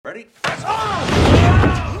Ready?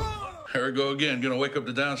 Oh! There we go again. Gonna wake up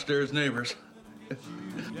the downstairs neighbors.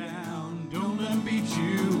 Don't let them beat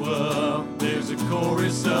you up. There's a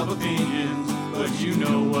chorus of opinions, but you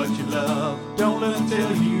know what you love. Don't let them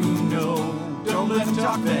tell you no. Don't let them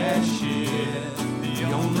talk that shit.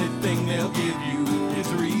 The only thing they'll give you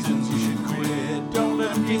is reasons you should quit. Don't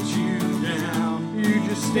let them get you down. You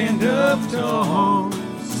just stand up tall.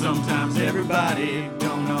 Sometimes everybody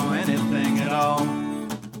don't know anything at all.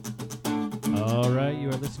 All right, you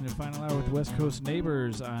are listening to Final Hour with West Coast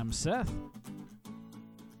Neighbors. I'm Seth.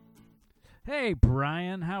 Hey,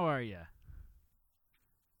 Brian, how are you?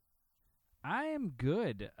 I am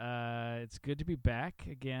good. It's good to be back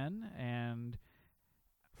again. And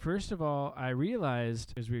first of all, I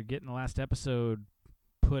realized as we were getting the last episode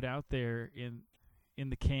put out there in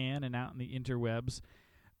the can and out in the interwebs,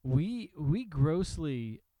 we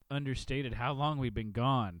grossly understated how long we've been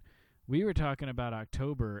gone. We were talking about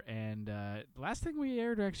October, and last thing we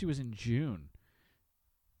aired actually was in June.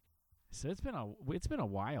 So it's been a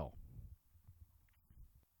while.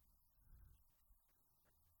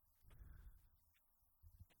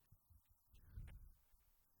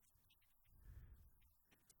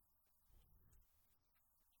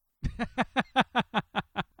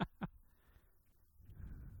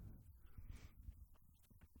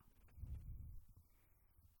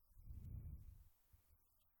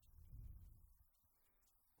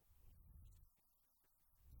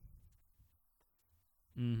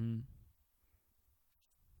 Mm-hmm.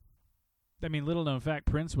 I mean, little known fact,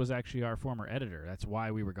 Prince was actually our former editor. That's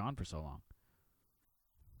why we were gone for so long.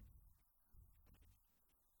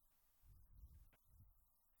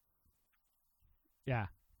 Yeah.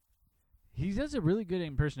 He does a really good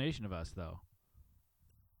impersonation of us, though.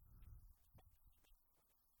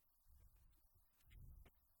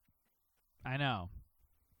 I know.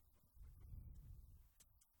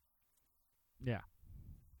 Yeah.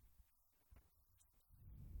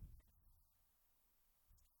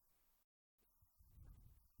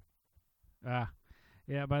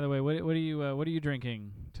 Yeah. By the way, what are you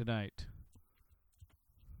drinking tonight?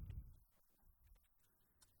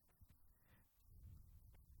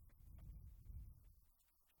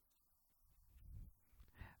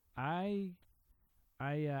 I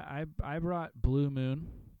brought Blue Moon,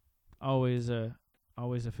 always a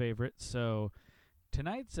favorite. So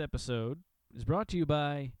tonight's episode is brought to you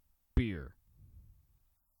by beer.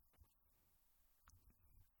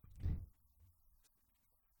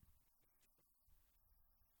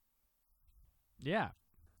 Yeah.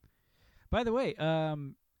 By the way,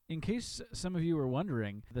 in case some of you were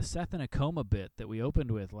wondering, the Seth in a Coma bit that we opened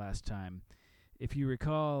with last time, if you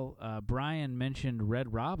recall, Brian mentioned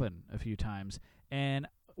Red Robin a few times, and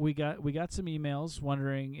we got some emails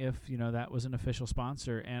wondering if that was an official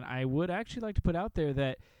sponsor, and I would actually like to put out there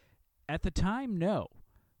that at the time, no,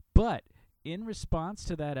 but in response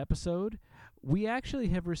to that episode, we actually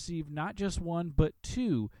have received not just one but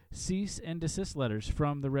two cease and desist letters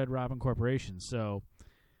from the Red Robin Corporation, so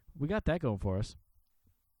we got that going for us.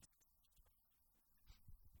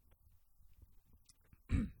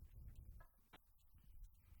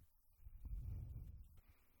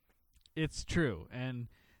 It's true, and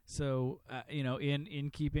so in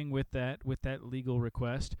keeping with that legal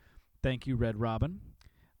request, thank you, Red Robin.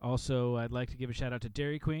 Also, I'd like to give a shout out to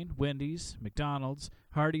Dairy Queen, Wendy's, McDonald's,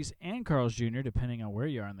 Hardee's, and Carl's Jr., depending on where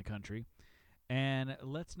you are in the country. And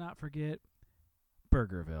let's not forget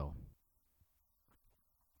Burgerville.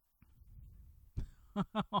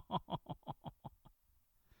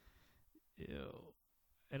 Ew.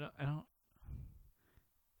 I don't.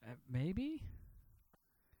 Maybe.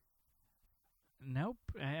 Nope.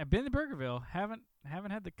 I've been to Burgerville. Haven't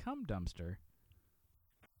had the cum dumpster.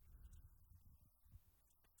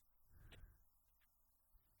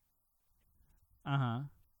 Uh-huh.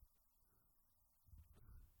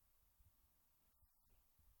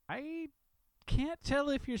 I can't tell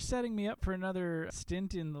if you're setting me up for another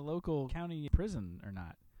stint in the local county prison or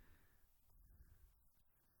not.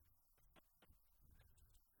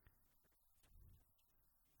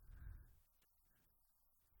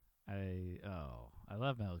 I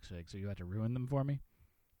love milkshakes, so you have to ruin them for me?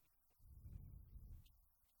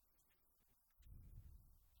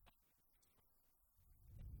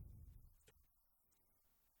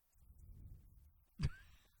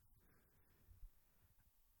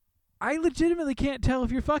 I legitimately can't tell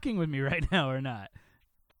if you're fucking with me right now or not.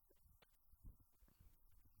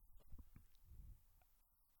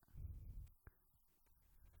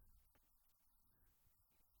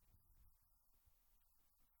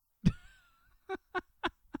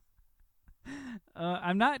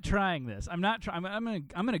 I'm not trying this. I'm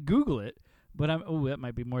gonna Google it, But that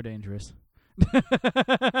might be more dangerous.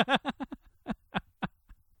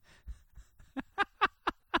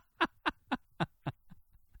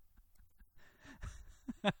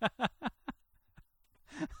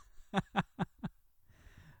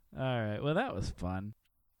 All right. Well, that was fun.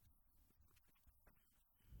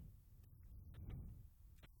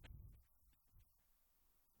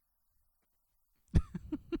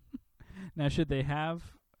 Now, should they have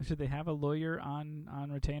a lawyer on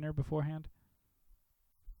retainer beforehand?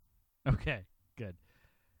 Okay, good.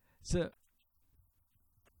 So,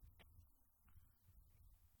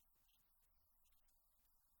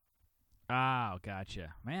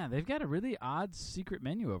 gotcha. Man, they've got a really odd secret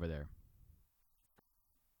menu over there.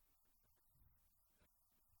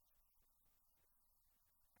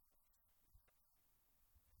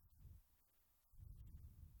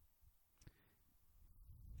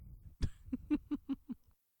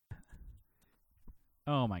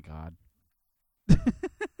 Oh my God.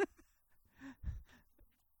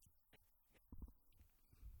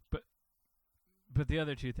 But the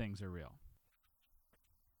other two things are real.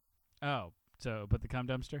 Oh, but the cum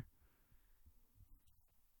dumpster?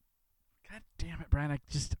 God damn it, Brian.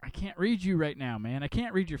 I can't read you right now, man. I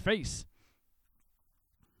can't read your face.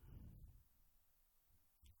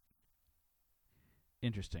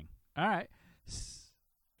 Interesting. All right.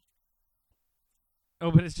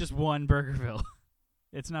 Oh, but it's just one Burgerville.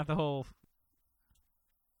 It's not the whole.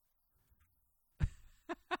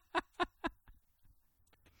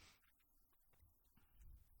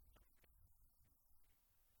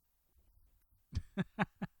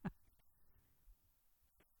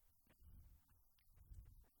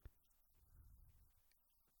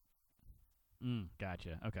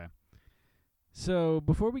 Gotcha. Okay. So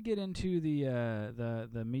before we get into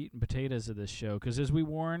the meat and potatoes of this show, because as we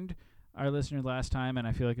warned our listeners last time, and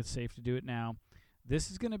I feel like it's safe to do it now,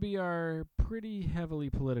 this is going to be our pretty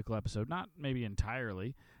heavily political episode. Not maybe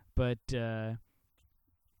entirely, but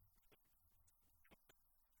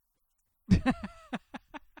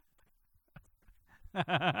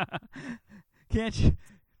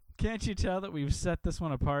Can't you tell that we've set this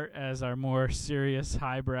one apart as our more serious,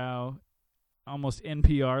 highbrow, almost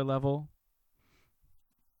NPR level?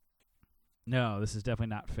 No, this is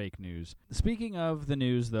definitely not fake news. Speaking of the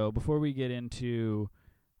news, though, before we get into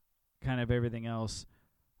kind of everything else,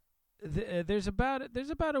 there's about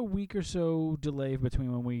a week or so delay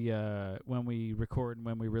between when we record and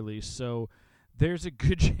when we release. So there's a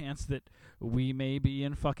good chance that we may be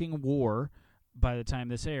in fucking war by the time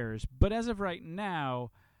this airs. But as of right now,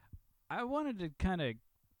 I wanted to kind of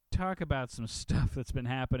talk about some stuff that's been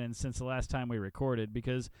happening since the last time we recorded,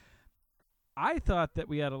 because I thought that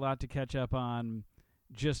we had a lot to catch up on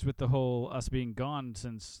just with the whole us being gone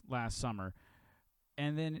since last summer.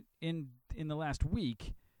 And then in the last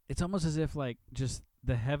week, it's almost as if like just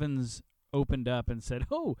the heavens opened up and said,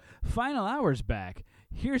 "Oh, Final Hour's back.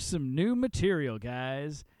 Here's some new material,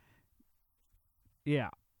 guys." Yeah.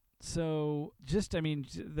 So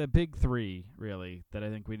the big three, really, that I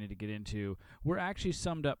think we need to get into were actually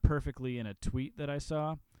summed up perfectly in a tweet that I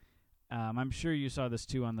saw. I'm sure you saw this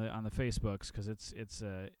too on the Facebooks, because it's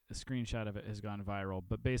a screenshot of it has gone viral.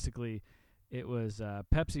 But basically, it was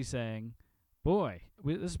Pepsi saying, "Boy,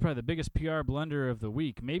 this is probably the biggest PR blunder of the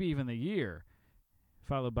week, maybe even the year,"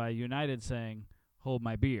 followed by United saying, "Hold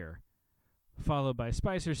my beer," followed by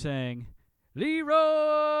Spicer saying,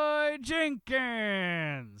 "Leroy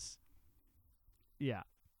Jenkins." Yeah.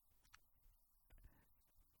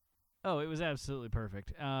 Oh, it was absolutely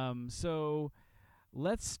perfect. So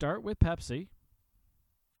let's start with Pepsi.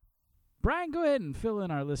 Brian, go ahead and fill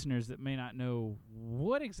in our listeners that may not know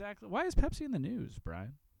why is Pepsi in the news,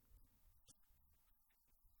 Brian?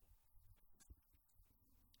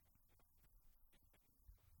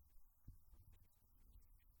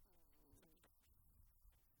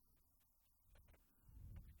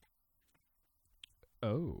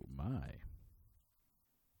 Oh, my.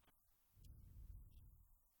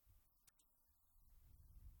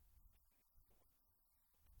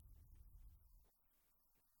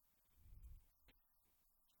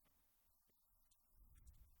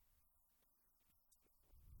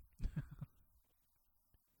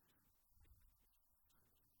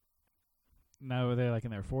 Now, are they like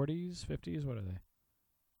in their 40s, 50s? What are they?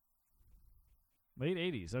 Late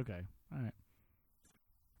 80s. Okay. All right.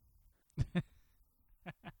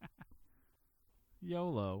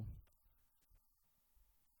 YOLO.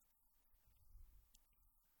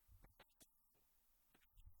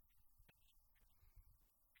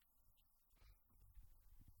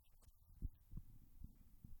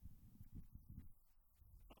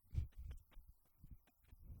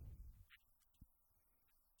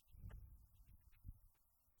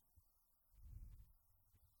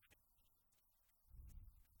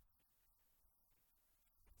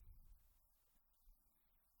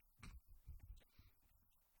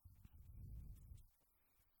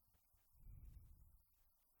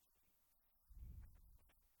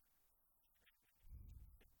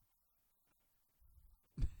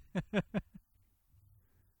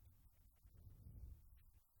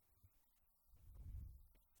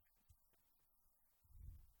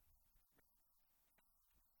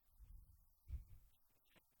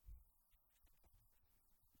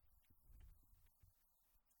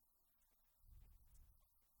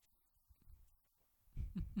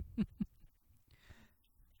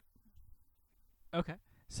 Okay.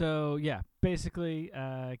 So yeah, basically,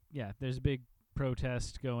 there's a big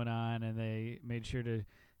protest going on, and they made sure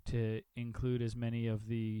to include as many of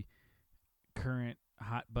the current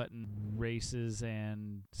hot button races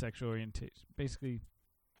and sexual orientation. Basically,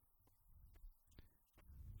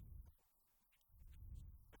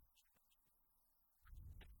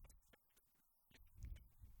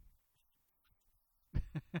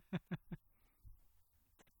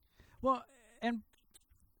 well, and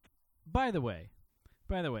by the way,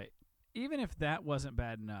 even if that wasn't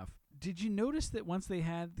bad enough, did you notice that once they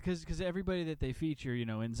had, because everybody that they feature,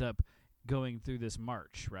 ends up going through this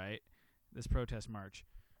march, right? This protest march.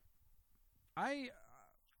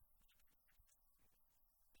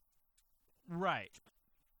 Right.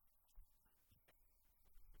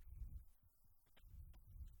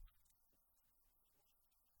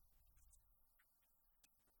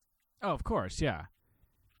 Oh, of course, yeah.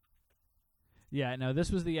 Yeah, no,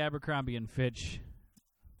 this was the Abercrombie and Fitch.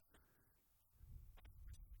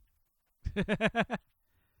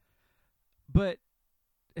 But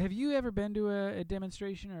have you ever been to a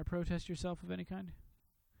demonstration or a protest yourself of any kind?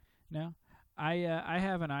 No? I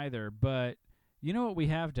haven't either, but you know what we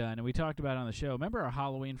have done, and we talked about it on the show. Remember our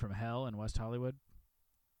Halloween from Hell in West Hollywood?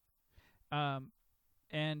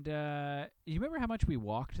 And you remember how much we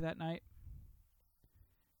walked that night?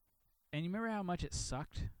 And you remember how much it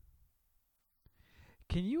sucked?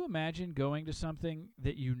 Can you imagine going to something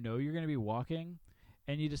that you know you're going to be walking,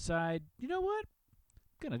 and you decide, you know what?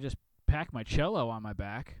 I'm going to just pack my cello on my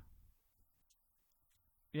back.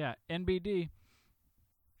 Yeah, NBD.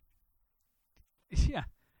 Yeah.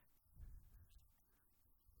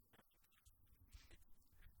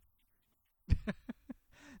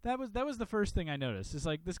 That was the first thing I noticed. It's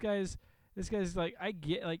like this guy's like, I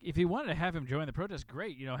get, like, if he wanted to have him join the protest,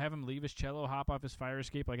 great, have him leave his cello, hop off his fire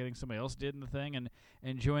escape like I think somebody else did in the thing,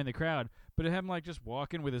 and join the crowd. But to have him like just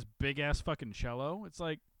walk in with his big ass fucking cello, it's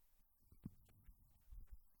like,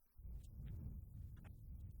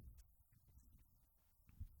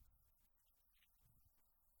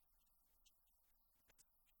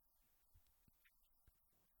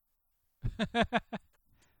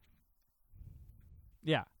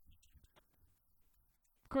 yeah, of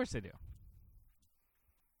course they do.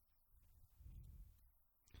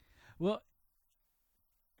 Well,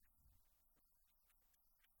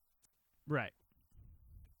 right.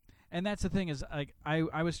 And that's the thing is, like,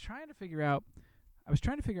 I was trying to figure out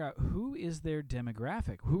who is their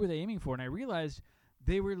demographic, who were they aiming for, and I realized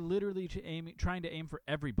they were literally trying to aim for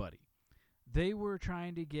everybody. They were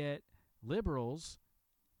trying to get liberals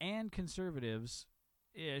and conservatives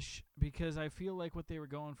ish, because I feel like what they were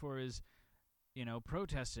going for is,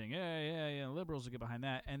 protesting. Yeah, liberals will get behind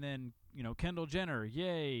that. And then, Kendall Jenner,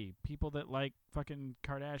 yay, people that like fucking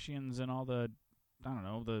Kardashians and all the, I don't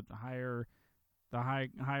know, the higher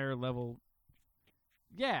level.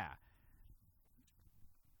 Yeah.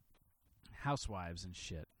 Housewives and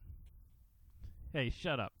shit. Hey,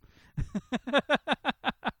 shut up.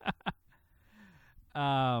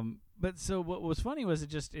 But so what was funny was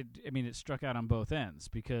it struck out on both ends,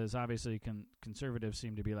 because obviously conservatives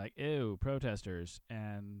seem to be like, ew, protesters,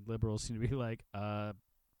 and liberals seem to be like,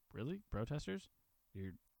 really? Protesters?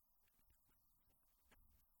 You're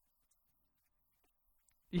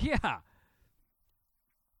Yeah.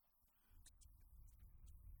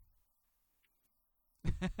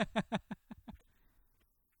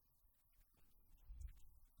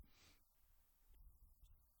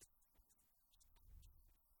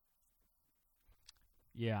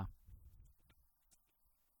 Yeah.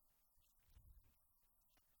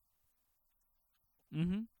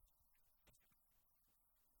 Mhm.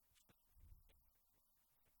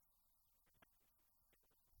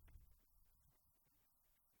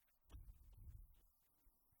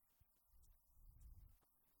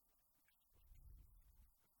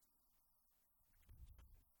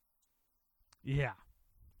 Yeah.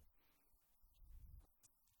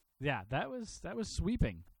 Yeah, that was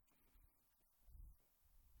sweeping.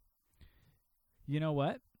 You know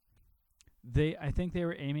what? I think they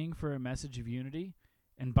were aiming for a message of unity,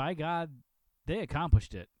 and by God, they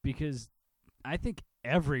accomplished it, because I think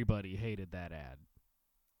everybody hated that ad.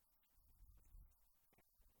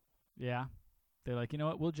 Yeah. They're like, you know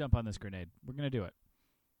what? We'll jump on this grenade. We're going to do it.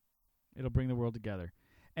 It'll bring the world together.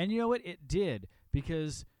 And you know what? It did,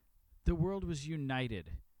 because the world was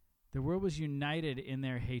united. The world was united in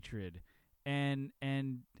their hatred, and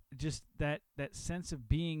just that sense of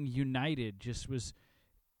being united just was.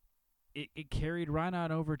 It carried right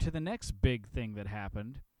on over to the next big thing that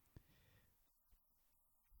happened.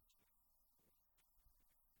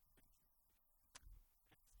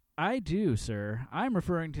 I do, sir. I'm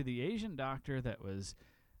referring to the Asian doctor that was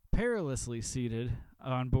perilously seated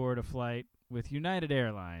on board a flight with United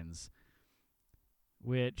Airlines,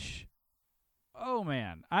 which, oh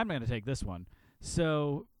man, I'm going to take this one.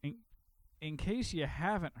 So, in case you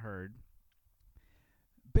haven't heard,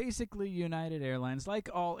 basically United Airlines, like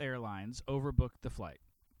all airlines, overbooked the flight.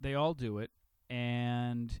 They all do it,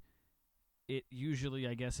 and it usually,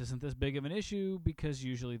 I guess, isn't this big of an issue because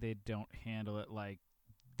usually they don't handle it like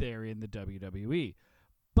they're in the WWE.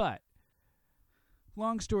 But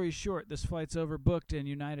long story short, this flight's overbooked and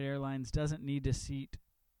United Airlines doesn't need to seat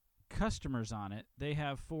customers on it. They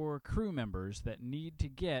have 4 crew members that need to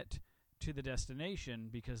get to the destination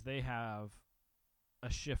because they have a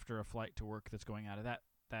shift or a flight to work that's going out of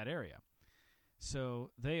that area. So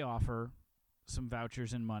they offer some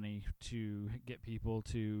vouchers and money to get people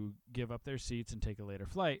to give up their seats and take a later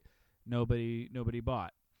flight. Nobody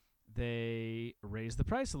bought. They raise the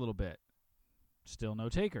price a little bit. Still no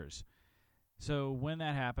takers. So when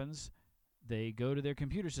that happens, they go to their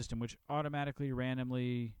computer system, which automatically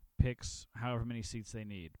randomly picks however many seats they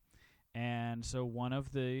need. And so one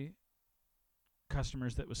of the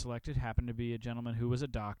customers that was selected happened to be a gentleman who was a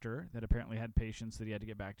doctor that apparently had patients that he had to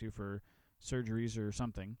get back to for surgeries or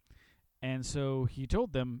something. And so he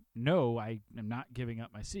told them, no, I am not giving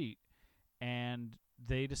up my seat. And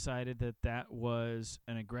they decided that that was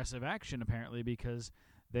an aggressive action, apparently, because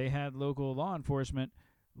they had local law enforcement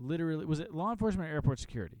literally. Was it law enforcement or airport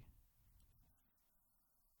security?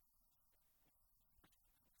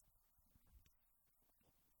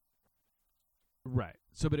 Right.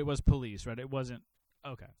 So, but it was police, right? It wasn't.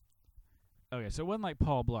 Okay. Okay. So it wasn't like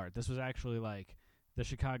Paul Blart. This was actually like the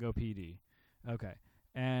Chicago PD. Okay.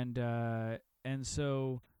 And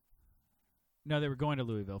so, no, they were going to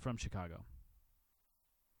Louisville from Chicago.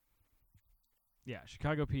 Yeah,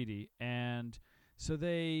 Chicago PD. And so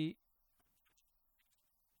they.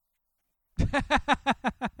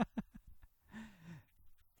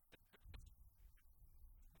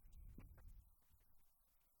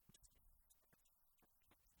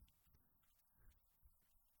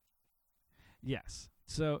 Yes.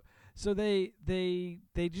 So they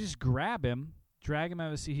just grab him, drag him out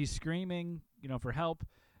of the seat. He's screaming, for help,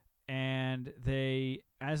 and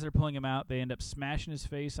as they're pulling him out, they end up smashing his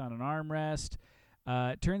face on an armrest.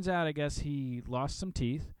 It turns out, I guess, he lost some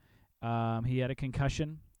teeth. He had a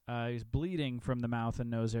concussion. He was bleeding from the mouth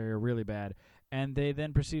and nose area really bad. And they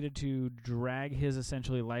then proceeded to drag his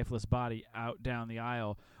essentially lifeless body out down the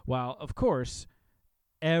aisle while, of course,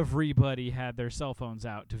 everybody had their cell phones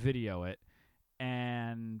out to video it.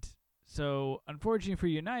 And so, unfortunately for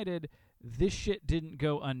United, this shit didn't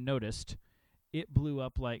go unnoticed. It blew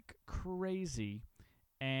up like crazy.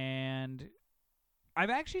 And I've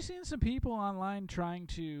actually seen some people online trying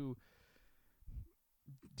to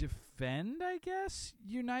defend, I guess,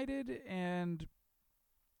 United. And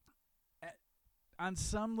on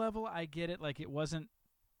some level, I get it. Like, it wasn't,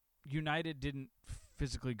 United didn't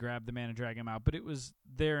physically grab the man and drag him out, but it was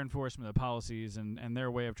their enforcement of the policies and their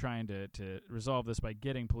way of trying to resolve this by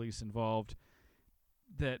getting police involved.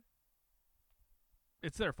 That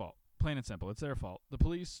it's their fault, plain and simple. It's their fault. The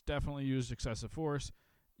police definitely used excessive force.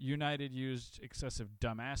 United used excessive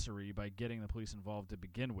dumbassery by getting the police involved to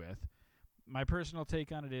begin with. My personal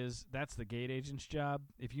take on it is that's the gate agent's job.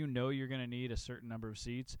 If you know you're going to need a certain number of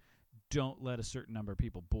seats, don't let a certain number of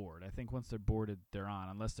people board. I think once they're boarded, they're on.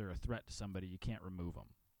 Unless they're a threat to somebody, you can't remove them.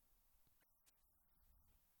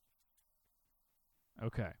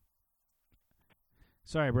 Okay.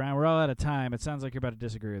 Sorry, Brian, we're all out of time. It sounds like you're about to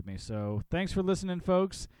disagree with me. So thanks for listening,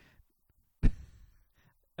 folks.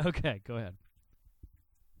 Okay, go ahead.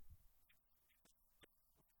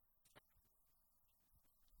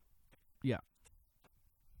 Yeah.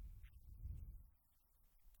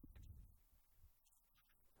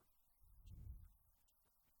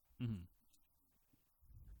 Mm-hmm.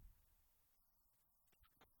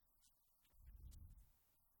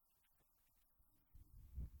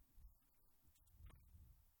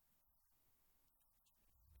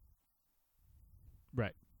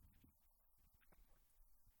 Right.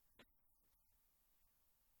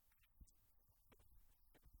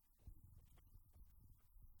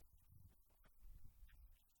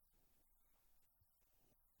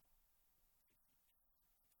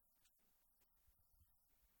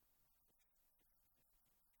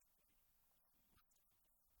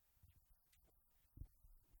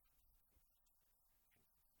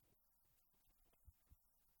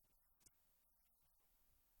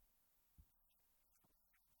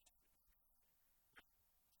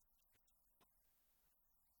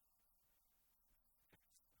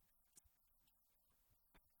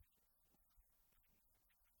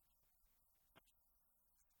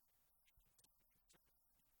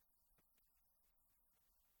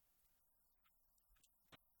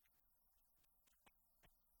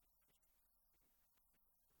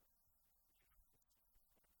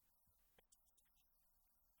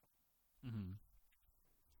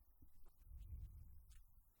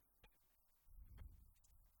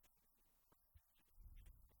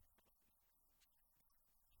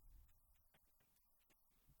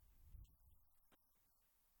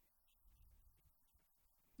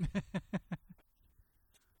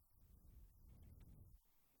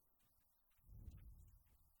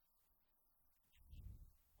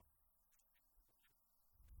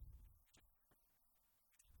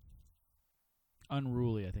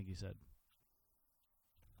 Unruly, I think he said.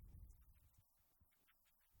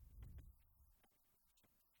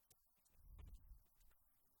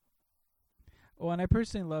 Oh, and I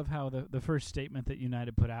personally love how the first statement that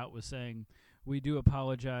United put out was saying, "We do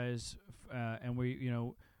apologize, and we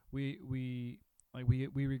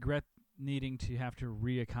regret needing to have to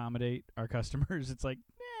reaccommodate our customers." It's like,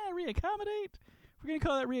 reaccommodate? We're gonna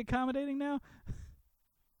call that reaccommodating now?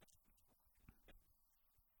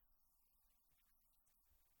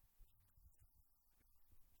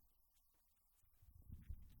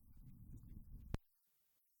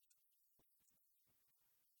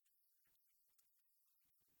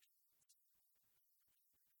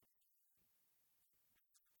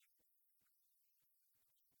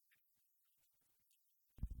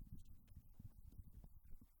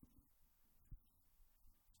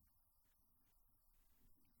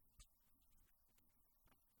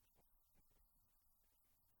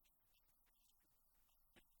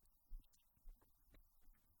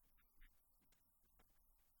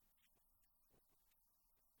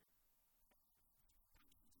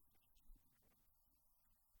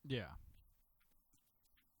 Yeah.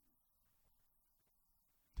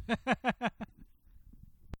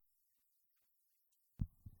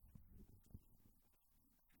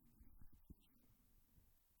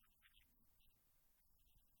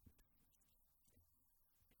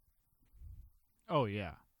 Oh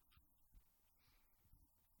yeah.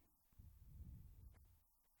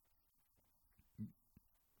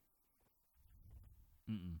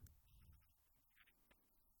 Mm-mm.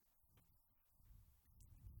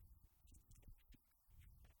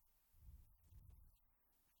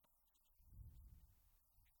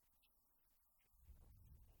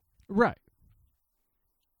 Right.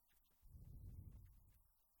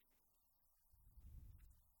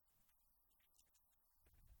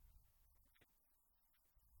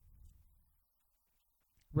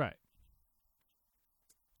 Right.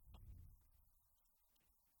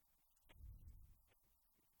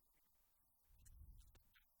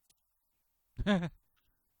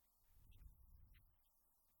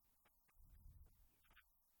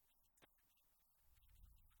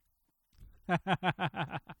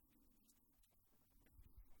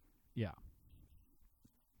 Yeah.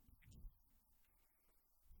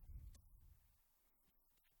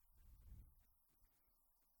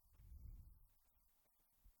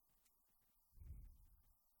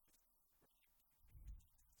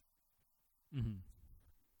 Hmm.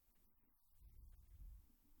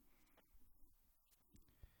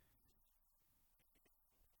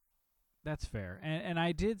 That's fair. And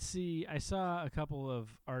I saw a couple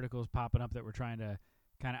of articles popping up that were trying to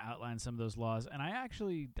kind of outline some of those laws. And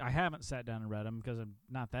I haven't sat down and read them because I'm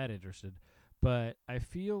not that interested. But I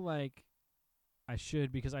feel like I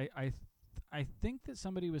should, because I think that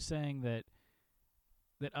somebody was saying that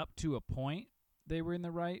up to a point they were in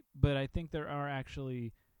the right, but I think there are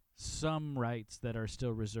actually some rights that are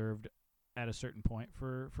still reserved at a certain point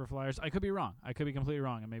for flyers. I could be wrong. I could be completely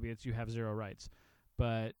wrong, and maybe it's you have zero rights.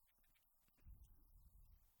 But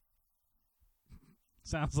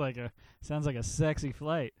sounds like a sexy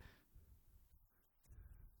flight.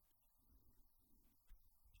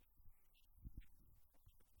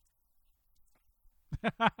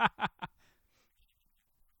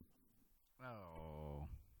 Oh.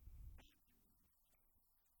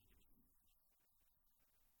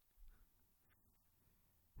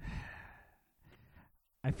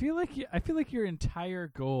 I feel like your entire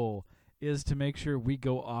goal is to make sure we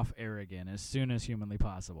go off air again as soon as humanly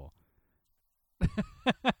possible.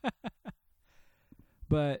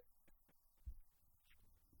 But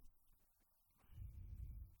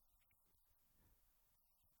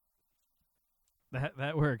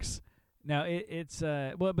that works. Now it's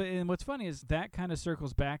well, but and what's funny is that kind of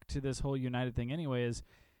circles back to this whole United thing. Anyway, is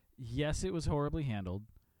yes, it was horribly handled,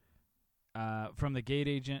 from the gate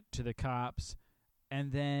agent to the cops,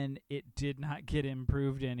 and then it did not get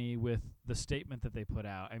improved any with the statement that they put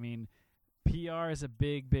out. I mean, PR is a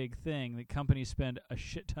big thing. The companies spend a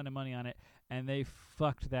shit ton of money on it, and they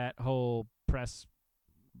fucked that whole press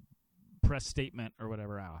statement or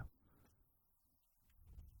whatever out.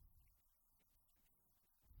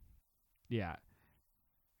 Yeah.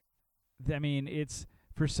 I mean, it's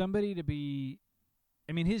for somebody to be.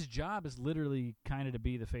 I mean, his job is literally kind of to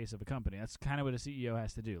be the face of a company. That's kind of what a CEO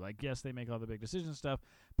has to do. Like, yes, they make all the big decision stuff,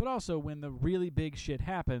 but also when the really big shit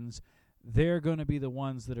happens, they're going to be the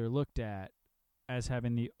ones that are looked at as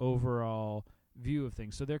having the overall view of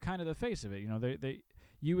things. So they're kind of the face of it. You know, they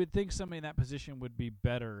you would think somebody in that position would be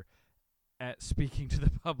better at speaking to the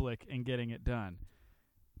public and getting it done.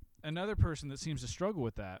 Another person that seems to struggle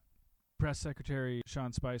with that, Press Secretary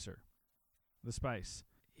Sean Spicer, the Spice.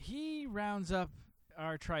 He rounds up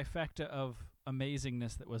our trifecta of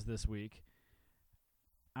amazingness that was this week.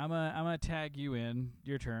 I'm gonna tag you in.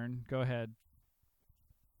 Your turn. Go ahead.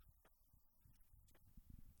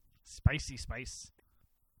 Spicy Spice.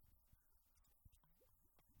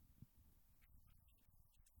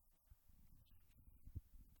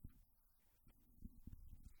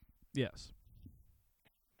 Yes.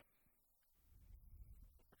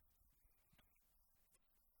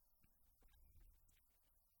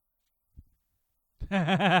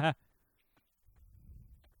 Mm-hmm.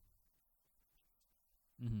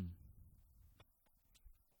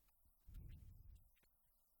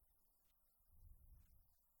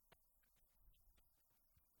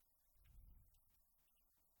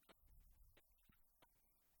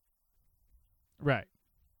 Right.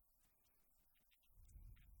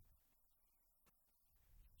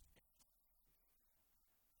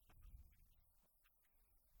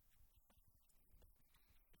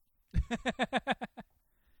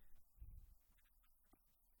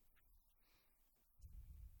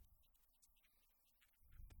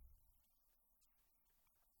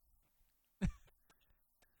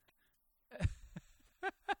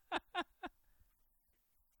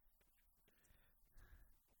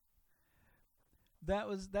 That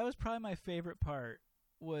was probably my favorite part.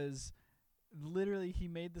 Was literally he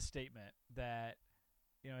made the statement that,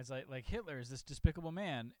 you know, it's like Hitler is this despicable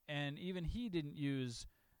man, and even he didn't use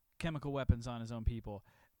chemical weapons on his own people.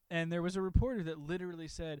 And there was a reporter that literally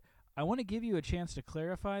said, I want to give you a chance to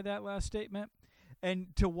clarify that last statement.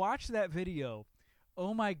 And to watch that video,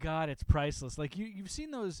 oh my God, it's priceless. Like you've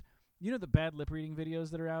seen those, you know, the bad lip reading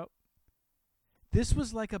videos that are out? This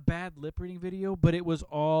was like a bad lip reading video, but it was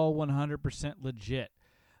all 100% legit.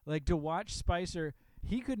 Like, to watch Spicer,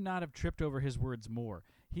 he could not have tripped over his words more.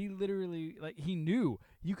 He literally, like, he knew.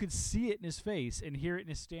 You could see it in his face and hear it in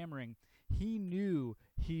his stammering. He knew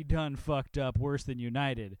he done fucked up worse than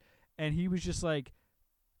United. And he was just like,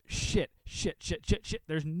 shit.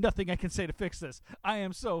 There's nothing I can say to fix this. I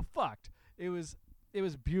am so fucked. It was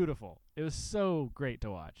beautiful. It was so great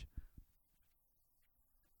to watch.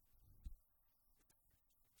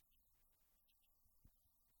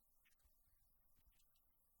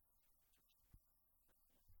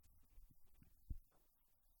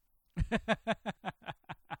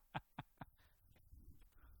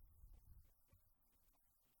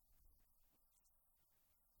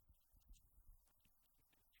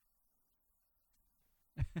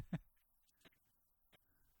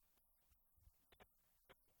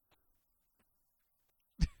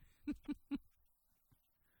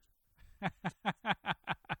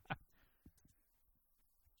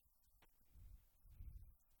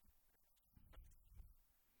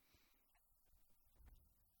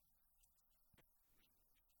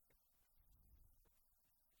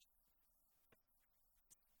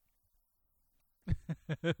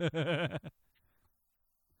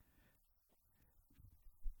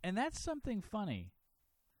 And that's something funny.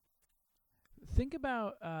 Think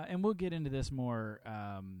about, and we'll get into this more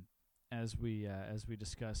as we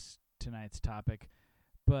discuss tonight's topic,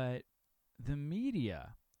 but the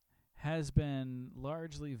media has been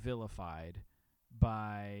largely vilified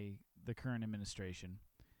by the current administration,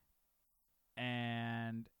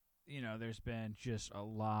 and you know, there's been just a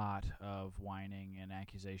lot of whining and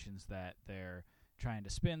accusations that they're trying to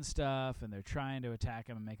spin stuff and they're trying to attack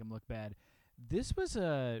him and make him look bad. This was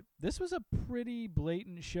a pretty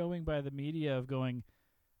blatant showing by the media of going,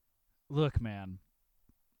 look, man,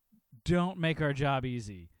 don't make our job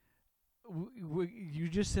easy. You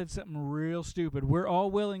just said something real stupid. We're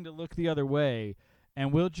all willing to look the other way,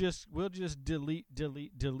 and we'll just delete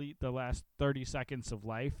the last 30 seconds of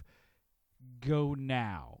life. Go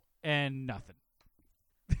now. And nothing.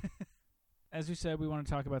 As we said, we want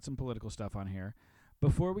to talk about some political stuff on here.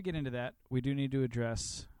 Before we get into that, we do need to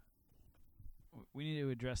address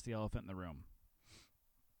the elephant in the room.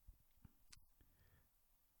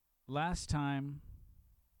 Last time,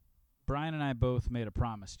 Brian and I both made a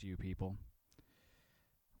promise to you people.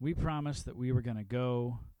 We promised that we were going to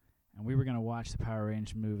go and we were going to watch the Power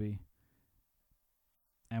Rangers movie,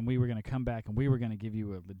 and we were going to come back and we were going to give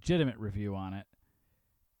you a legitimate review on it.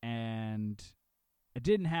 And it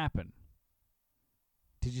didn't happen.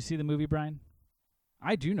 Did you see the movie, Brian?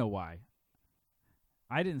 I do know why.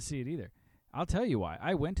 I didn't see it either. I'll tell you why.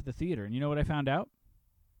 I went to the theater, and you know what I found out?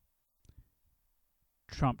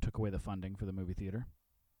 Trump took away the funding for the movie theater.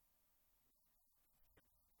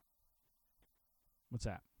 What's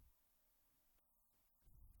that?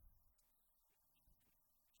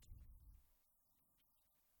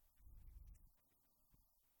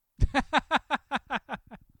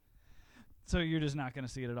 So you're just not going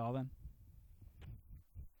to see it at all then?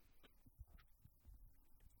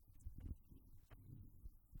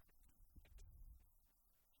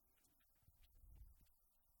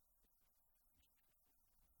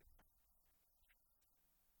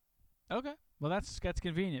 Okay. Well, that's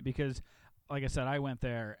convenient because, like I said, I went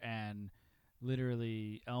there and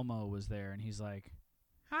literally Elmo was there and he's like,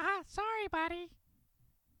 haha, sorry, buddy.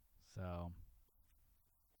 So...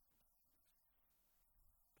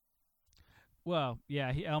 Well,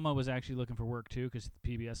 yeah, Elmo was actually looking for work too because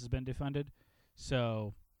PBS has been defunded.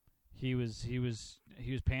 So he was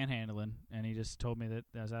panhandling, and he just told me that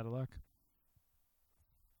I was out of luck.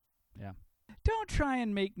 Yeah. Don't try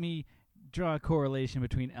and make me draw a correlation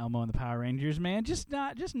between Elmo and the Power Rangers, man. Just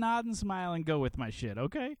nod and smile and go with my shit,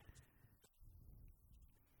 okay?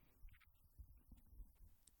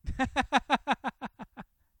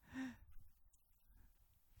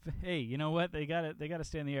 Hey, you know what? They gotta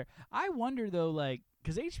stay in the air. I wonder though, like,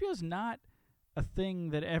 because HBO's not a thing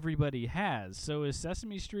that everybody has. So is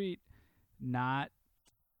Sesame Street not?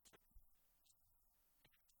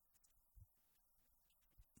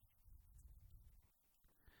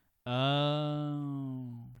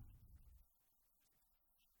 Oh,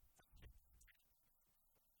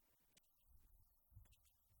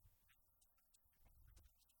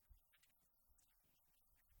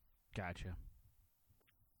 gotcha.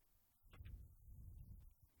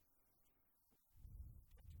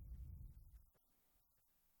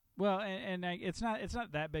 Well, it's not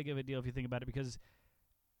that big of a deal if you think about it because,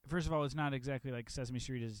 first of all, it's not exactly like Sesame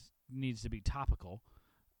Street needs to be topical,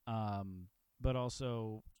 but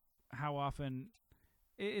also how often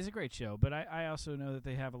it is a great show. But I also know that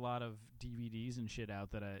they have a lot of DVDs and shit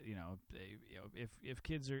out that if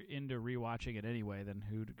kids are into rewatching it anyway, then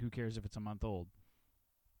who cares if it's a month old?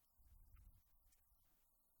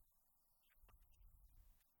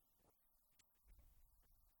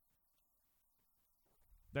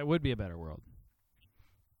 That would be a better world.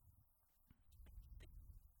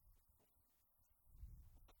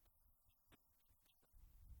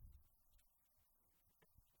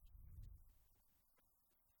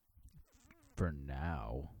 For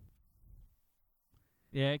now.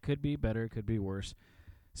 Yeah, it could be better, it could be worse.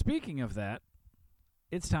 Speaking of that,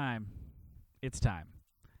 it's time. It's time.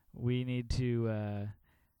 We need to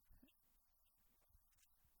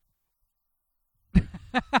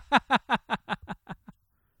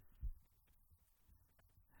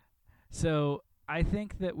So I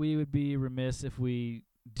think that we would be remiss if we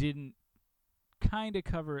didn't kind of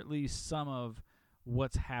cover at least some of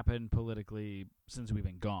what's happened politically since we've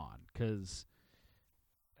been gone. Because,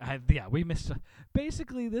 we missed.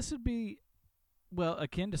 Basically, this would be, well,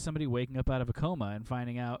 akin to somebody waking up out of a coma and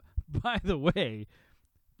finding out, by the way,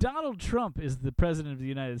 Donald Trump is the president of the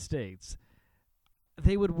United States.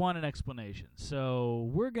 They would want an explanation.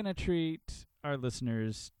 So we're going to treat our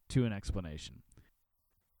listeners to an explanation.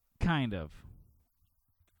 Kind of.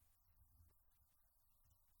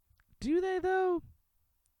 Do they, though?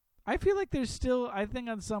 I feel like there's still, I think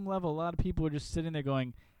on some level, a lot of people are just sitting there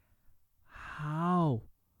going, How?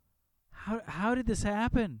 How did this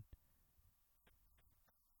happen?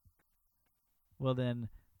 Well then,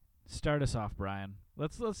 start us off, Brian.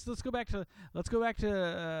 Let's go back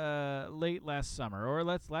to late last summer, or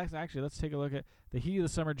let's take a look at the heat of the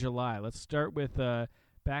summer, July. Let's start with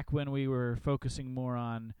back when we were focusing more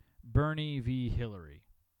on Bernie v. Hillary.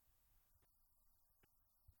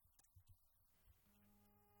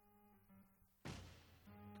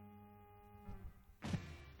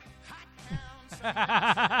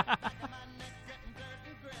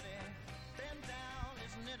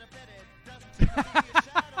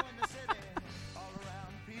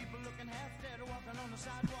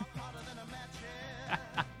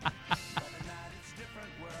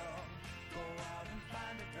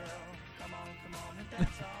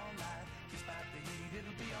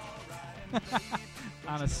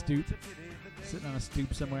 On a stoop, sitting on a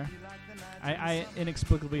stoop somewhere. I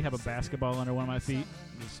inexplicably have a basketball under one of my feet.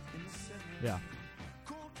 Just, yeah.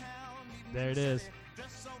 There it is.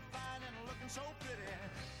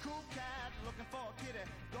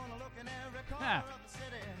 Ah.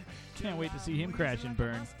 Can't wait to see him crash and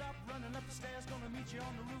burn.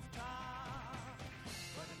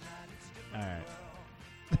 All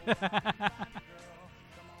right.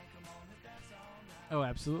 Oh,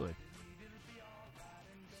 absolutely.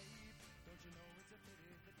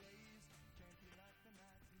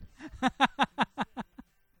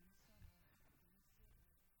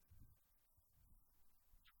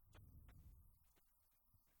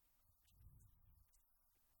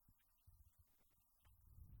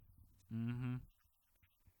 Mm-hmm.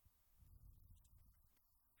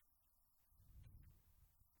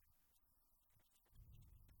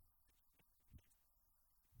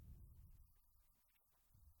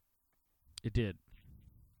 It did.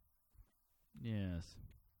 Yes.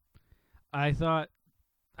 I thought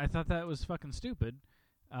that was fucking stupid.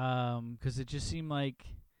 'Cause it just seemed like,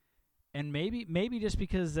 and maybe just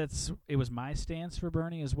because it was my stance for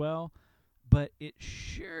Bernie as well, but it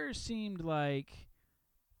sure seemed like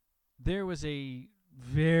there was a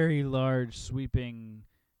very large sweeping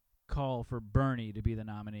call for Bernie to be the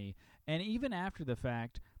nominee. And even after the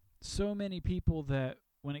fact, so many people that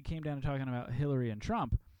when it came down to talking about Hillary and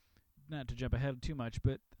Trump, not to jump ahead too much,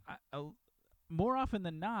 but more often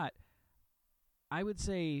than not, I would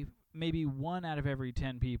say maybe 1 out of every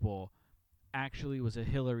 10 people actually was a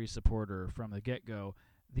Hillary supporter from the get-go.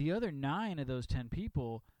 The other 9 of those 10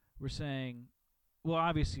 people were saying, well,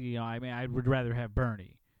 obviously, I mean, I would rather have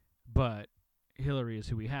Bernie, but Hillary is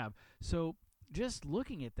who we have. So just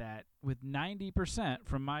looking at that, with 90%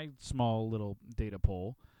 from my small little data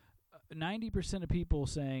poll, 90% of people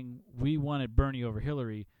saying we wanted Bernie over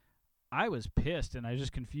Hillary, I was pissed and I was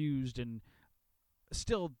just confused and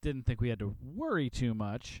still didn't think we had to worry too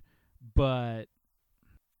much, but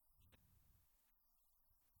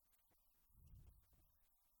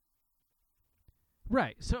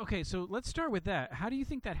right. So okay, so let's start with that. How do you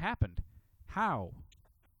think that happened? How?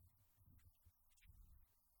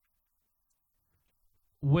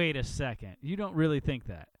 Wait a second. You don't really think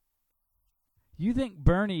that? You think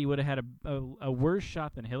Bernie would have had a worse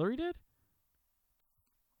shot than Hillary did?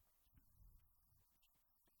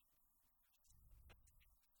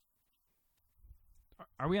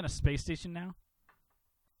 Are we on a space station now?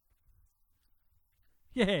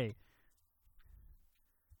 Yay.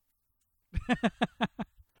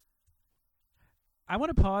 I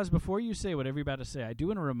want to pause before you say whatever you're about to say. I do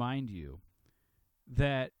want to remind you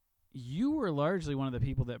that you were largely one of the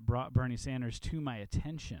people that brought Bernie Sanders to my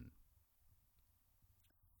attention.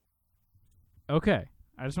 Okay.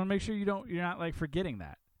 I just want to make sure you're not like forgetting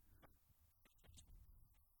that.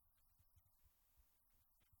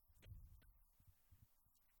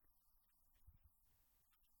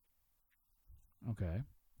 Okay.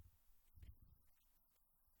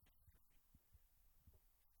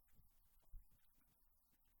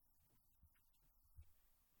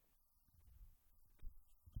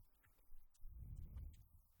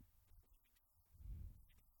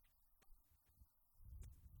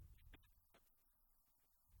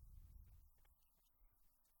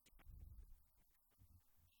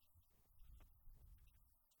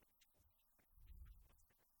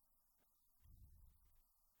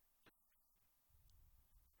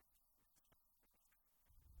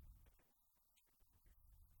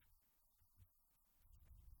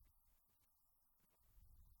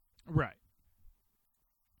 Right.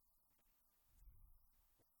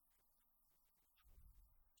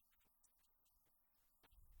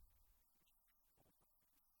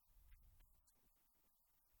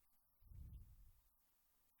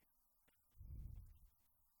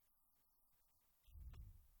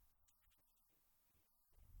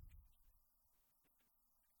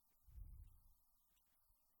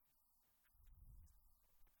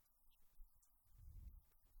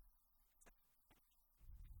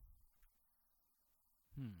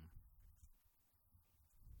 Hmm.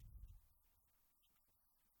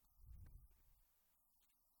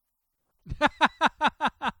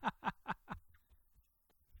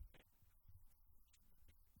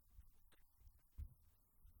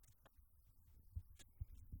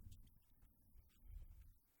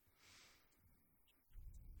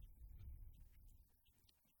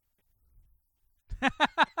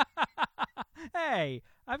 Hey,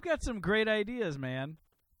 I've got some great ideas, man.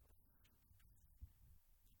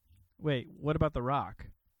 Wait, what about The Rock?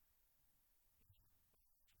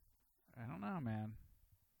 I don't know, man.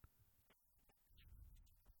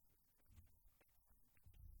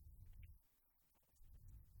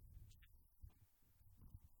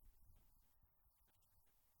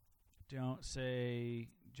 Don't say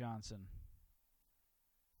Johnson.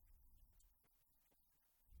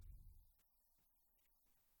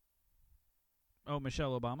 Oh,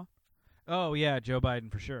 Michelle Obama? Oh, yeah, Joe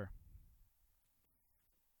Biden for sure.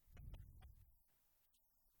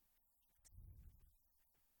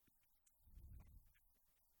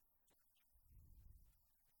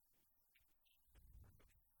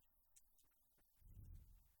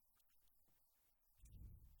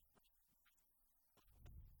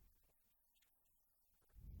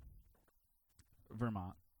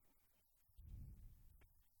 Vermont.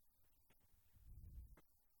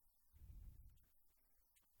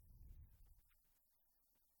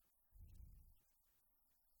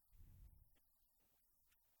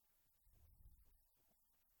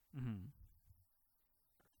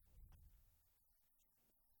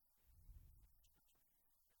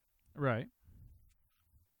 Right.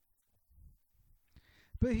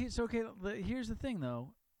 But okay. Here's the thing,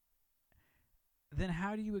 though. Then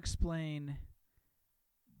how do you explain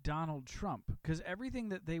Donald Trump? Because everything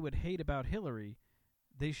that they would hate about Hillary,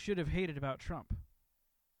 they should have hated about Trump.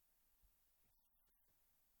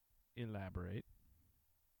 Elaborate.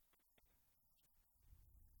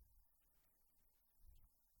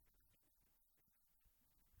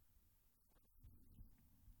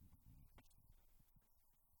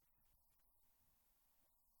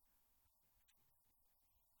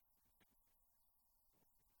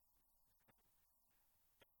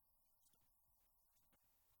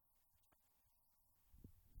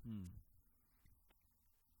 Hmm.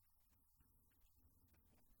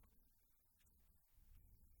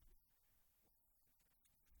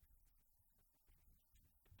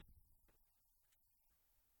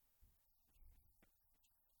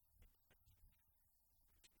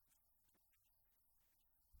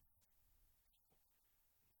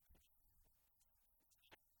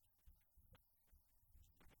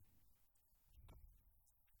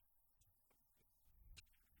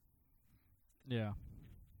 Yeah.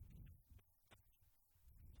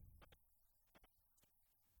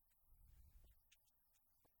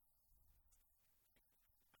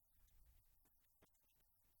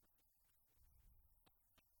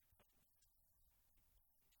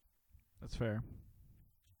 That's fair.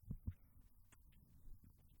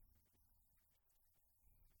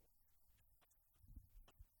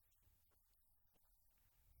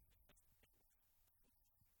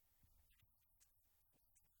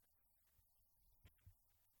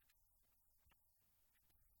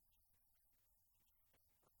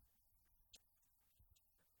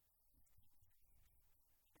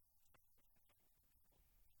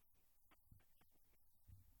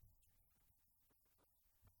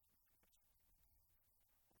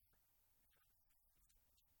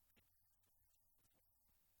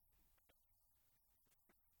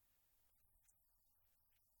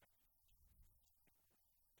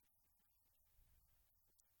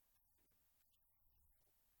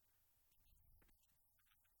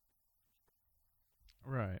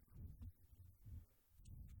 Right.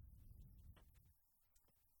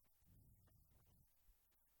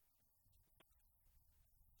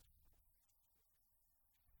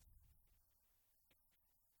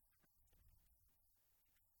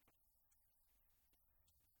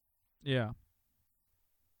 Yeah.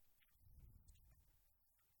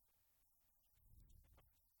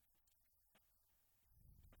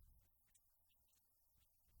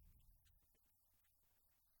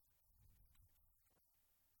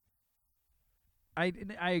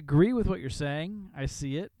 I agree with what you're saying. I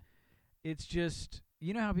see it. It's just,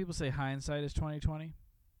 you know how people say hindsight is 2020?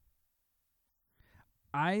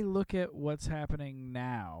 I look at what's happening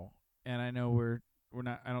now, and I know we're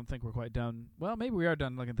not. I don't think we're quite done. Well, maybe we are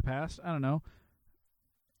done looking at the past. I don't know.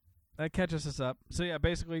 That catches us up. So yeah,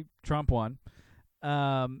 basically Trump won.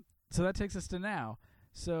 So that takes us to now.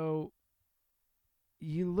 So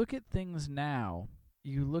you look at things now.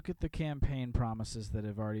 You look at the campaign promises that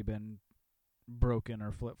have already been broken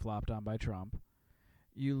or flip-flopped on by Trump.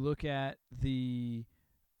 You look at the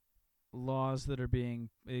laws that are being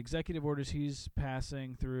executive orders he's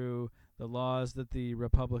passing through, the laws that the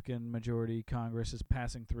Republican majority Congress is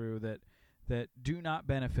passing through that do not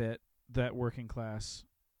benefit that working class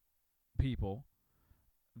people,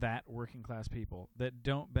 that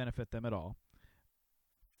don't benefit them at all.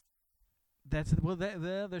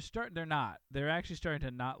 They're not. They're actually starting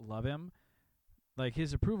to not love him. Like,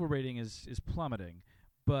 his approval rating is plummeting,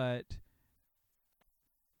 but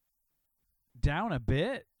down a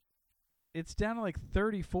bit. It's down to like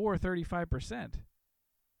 34, 35%.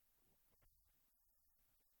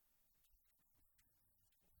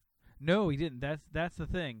 No, he didn't. That's the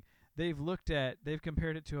thing. They've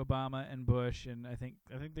compared it to Obama and Bush, and I think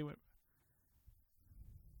they went.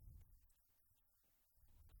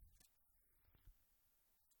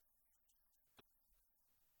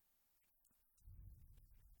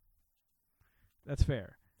 That's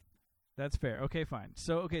fair. That's fair. Okay, fine.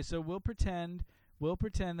 So we'll pretend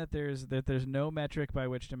that there's no metric by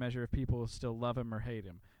which to measure if people still love him or hate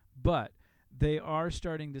him. But they are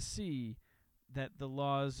starting to see that the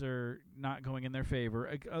laws are not going in their favor,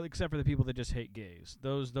 except for the people that just hate gays.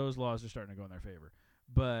 Those laws are starting to go in their favor.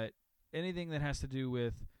 But anything that has to do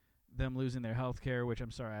with them losing their health care, which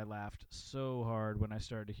I'm sorry, I laughed so hard when I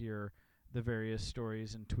started to hear the various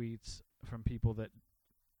stories and tweets from people that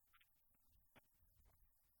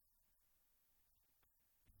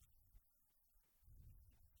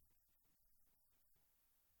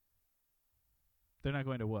they're not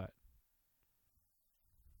going to what?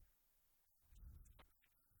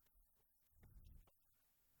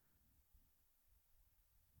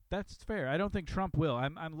 That's fair. I don't think Trump will.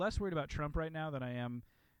 I'm less worried about Trump right now than I am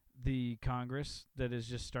the Congress that is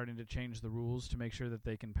just starting to change the rules to make sure that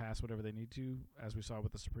they can pass whatever they need to, as we saw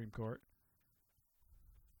with the Supreme Court.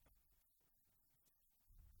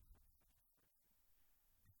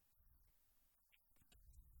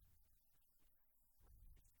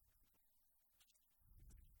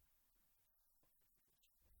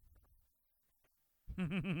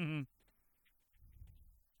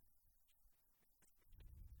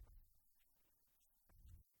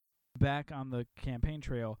 Back on the campaign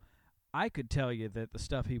trail, I could tell you that the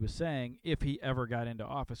stuff he was saying, if he ever got into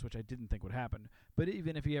office, which I didn't think would happen, but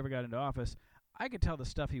even if he ever got into office, I could tell the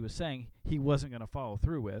stuff he was saying he wasn't going to follow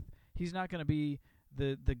through with. He's not going to be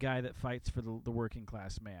the guy that fights for the working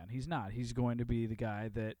class man. He's not. He's going to be the guy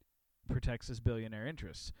that protects his billionaire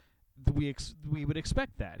interests. We would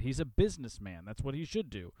expect that. He's a businessman. That's what he should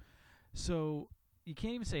do. So you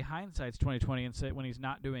can't even say hindsight's 20/20 and say when he's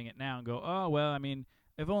not doing it now and go, oh well, I mean,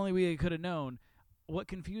 if only we could have known. What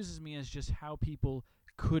confuses me is just how people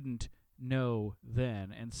couldn't know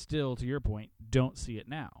then and still, to your point, don't see it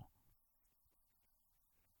now.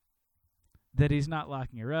 That he's not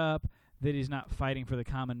locking her up, that he's not fighting for the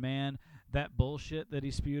common man, that bullshit that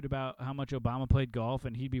he spewed about how much Obama played golf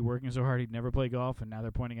and he'd be working so hard he'd never play golf, and now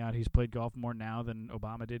they're pointing out he's played golf more now than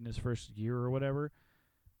Obama did in his first year or whatever.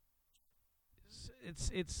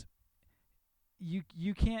 It's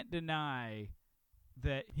you can't deny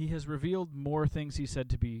that he has revealed more things he said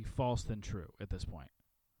to be false than true at this point.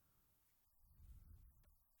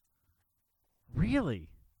 Really?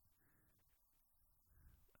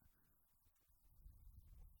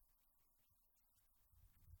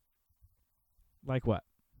 Like what?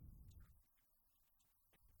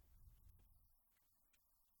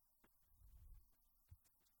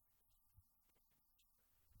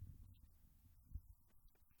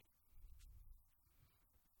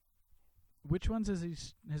 Which ones has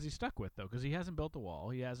he stuck with though? Because he hasn't built the wall.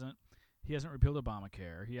 He hasn't repealed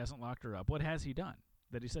Obamacare. He hasn't locked her up. What has he done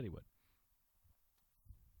that he said he would?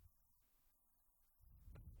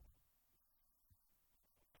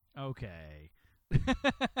 Okay.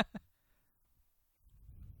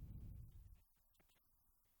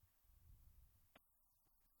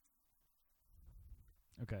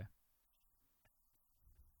 Okay.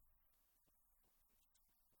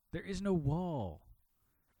 There is no wall.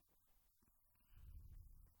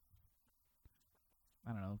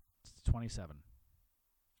 I don't know. It's 27.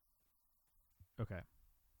 Okay.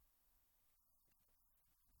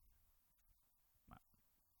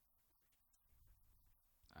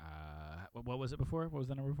 What was it before? What was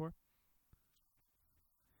the number before?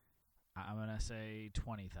 I'm going to say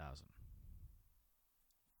 20,000.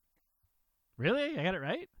 Really? I got it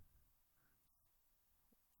right?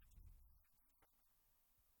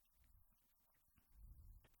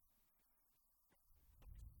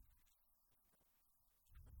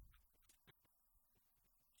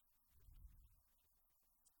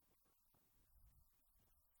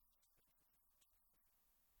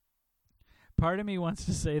 Part of me wants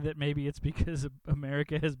to say that maybe it's because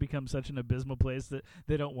America has become such an abysmal place that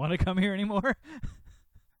they don't want to come here anymore.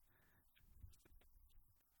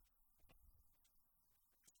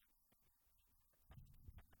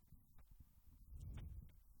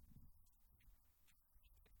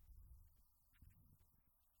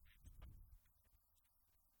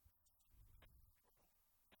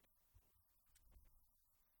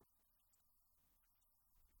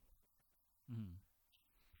 Mm-hmm.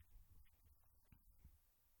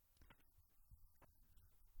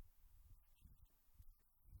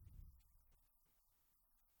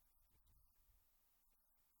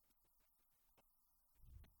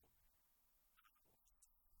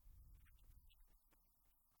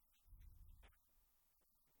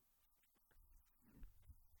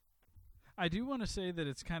 I do want to say that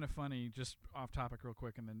it's kind of funny, just off topic real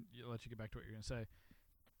quick, and then let you get back to what you're going to say.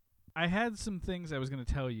 I had some things I was going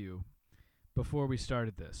to tell you before we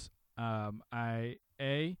started this. I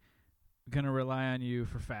going to rely on you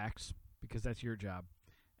for facts because that's your job,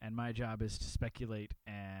 and my job is to speculate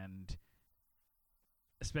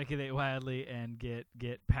wildly and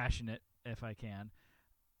get passionate if I can.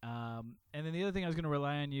 And then the other thing I was going to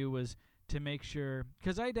rely on you was to make sure,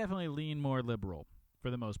 because I definitely lean more liberal for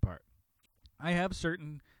the most part. I have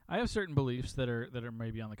certain beliefs that are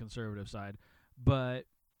maybe on the conservative side, but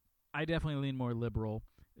I definitely lean more liberal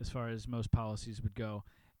as far as most policies would go.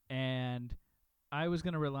 And I was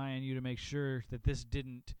going to rely on you to make sure that this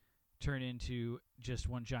didn't turn into just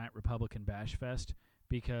one giant Republican bash fest,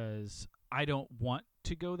 because I don't want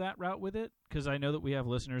to go that route with it, because I know that we have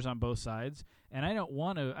listeners on both sides, and I don't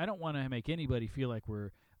want to make anybody feel like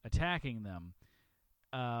we're attacking them.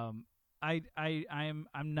 I'm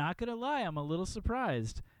not gonna lie. I'm a little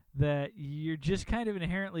surprised that you're just kind of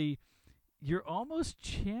inherently, you're almost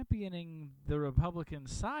championing the Republican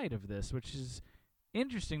side of this, which is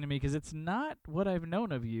interesting to me because it's not what I've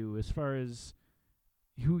known of you as far as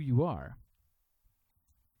who you are.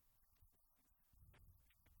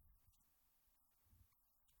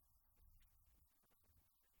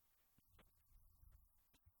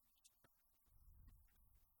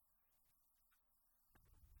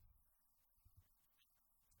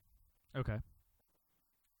 Okay.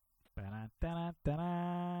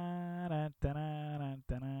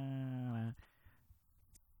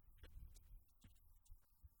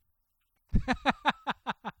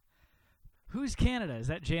 Who's Canada? Is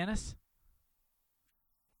that Janice?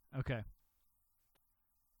 Okay.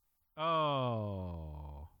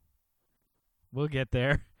 Oh. We'll get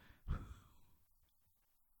there.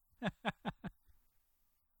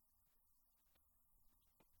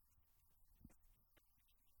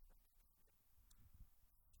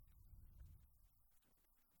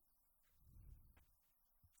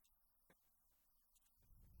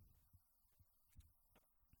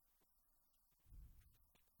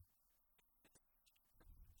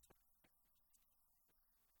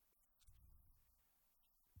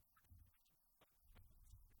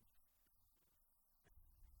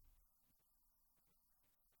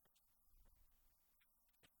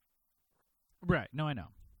 Right. No, I know.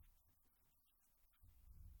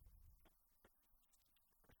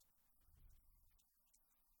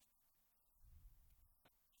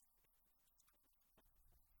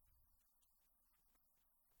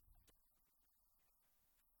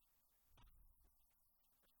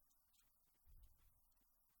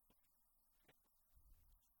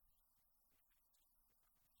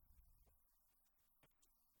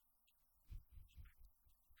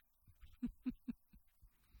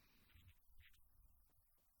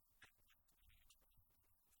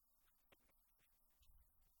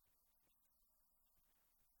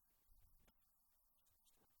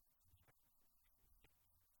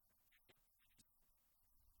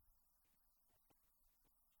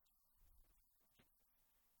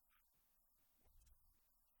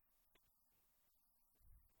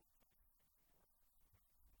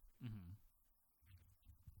 Mm-hmm.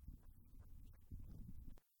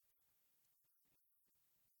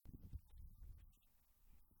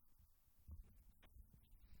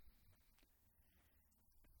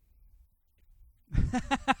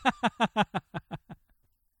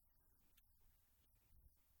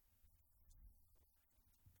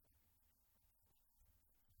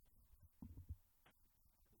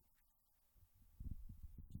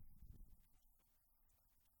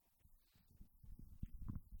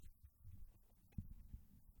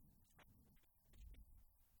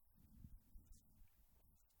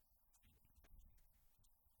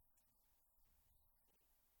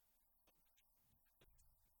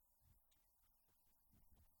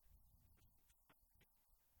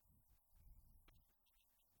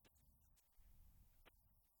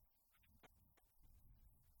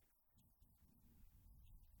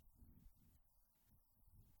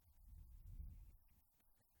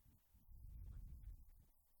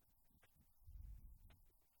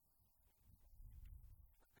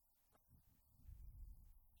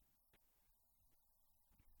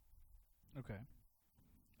 Okay.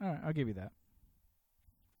 All right, I'll give you that.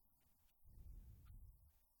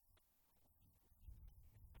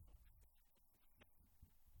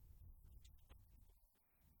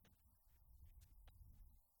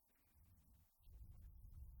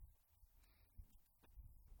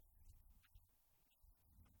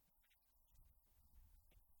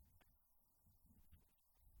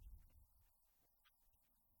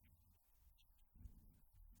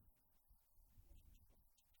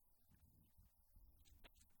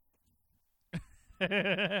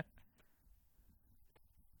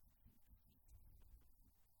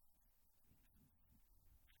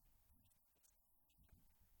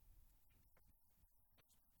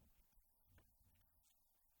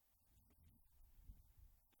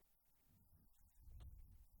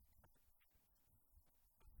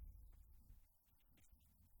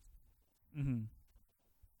 Mm-hmm.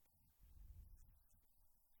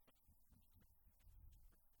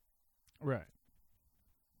 Right.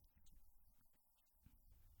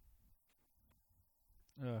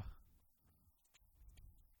 Ugh.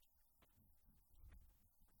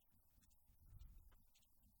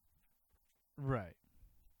 Right.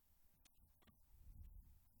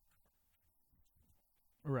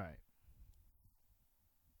 Right.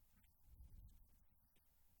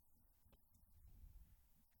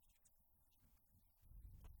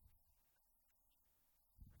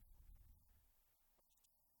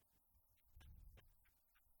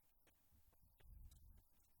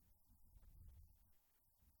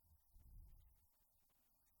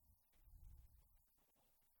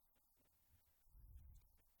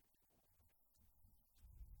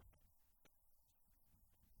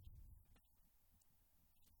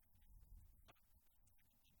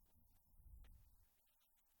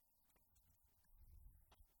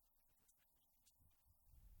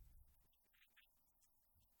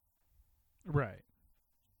 Right.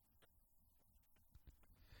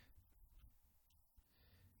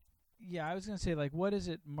 Yeah, I was gonna say, like, what is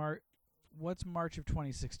it? What's March of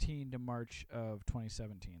 2016 to March of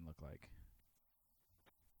 2017 look like?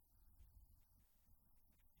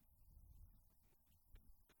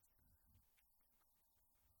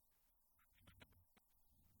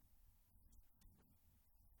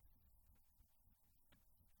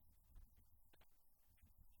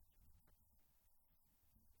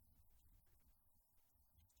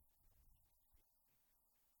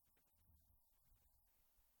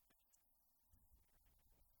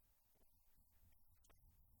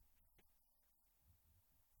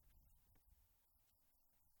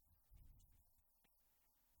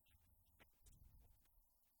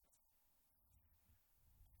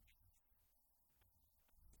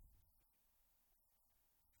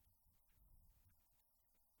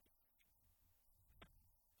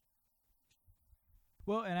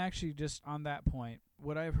 Well, and actually, just on that point,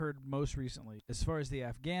 what I've heard most recently, as far as the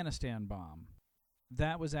Afghanistan bomb,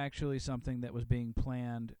 that was actually something that was being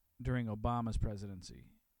planned during Obama's presidency.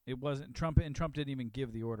 It wasn't Trump, and Trump didn't even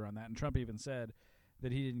give the order on that. And Trump even said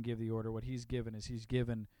that he didn't give the order. What he's given is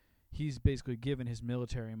he's basically given his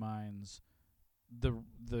military minds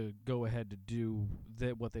the go ahead to do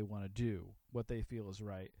what they want to do, what they feel is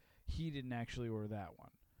right. He didn't actually order that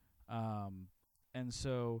one, and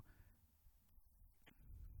so.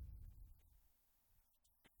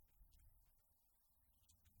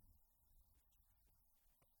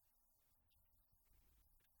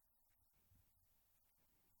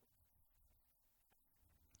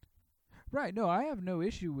 Right. No, I have no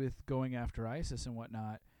issue with going after ISIS and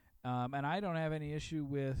whatnot, and I don't have any issue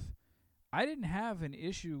with. I didn't have an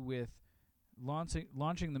issue with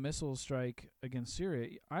launching the missile strike against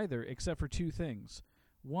Syria either, except for two things.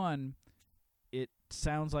 One, it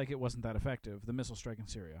sounds like it wasn't that effective. The missile strike in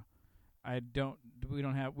Syria. We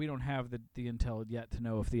don't have the intel yet to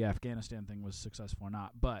know if the Afghanistan thing was successful or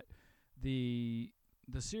not. But the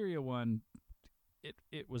Syria one,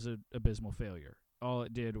 it was an abysmal failure. All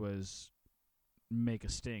it did was make a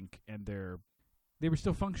stink, and they were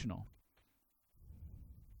still functional.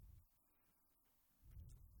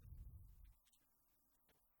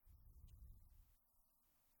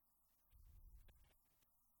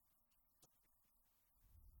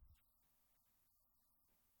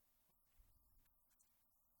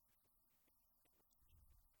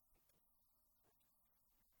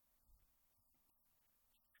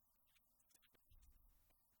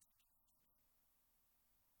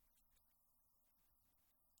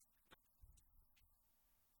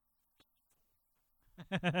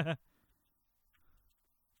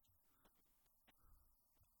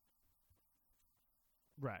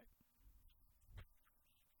 Right.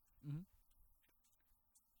 Mm-hmm.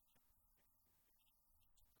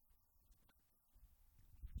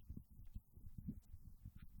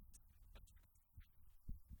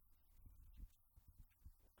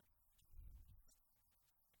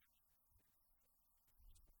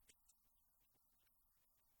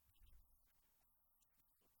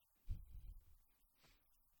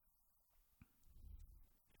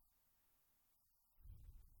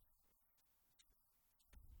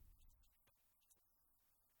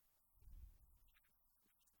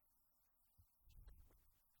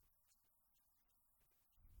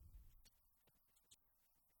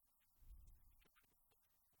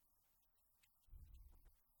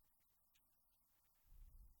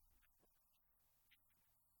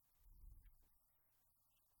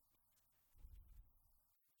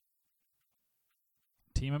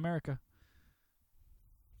 Team America.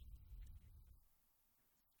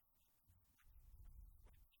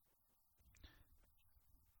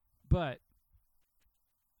 But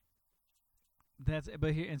here's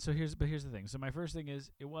the thing. So my first thing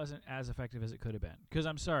is it wasn't as effective as it could have been. Because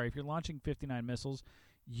I'm sorry, if you're launching 59 missiles,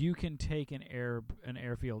 you can take an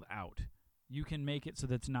airfield out. You can make it so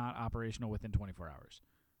that's not operational within 24 hours.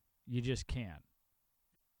 You just can.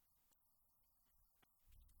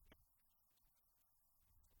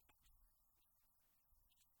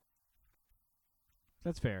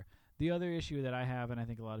 That's fair. The other issue that I have, and I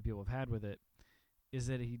think a lot of people have had with it, is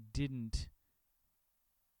that he didn't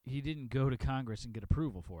go to Congress and get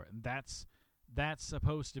approval for it, and that's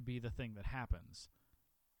supposed to be the thing that happens.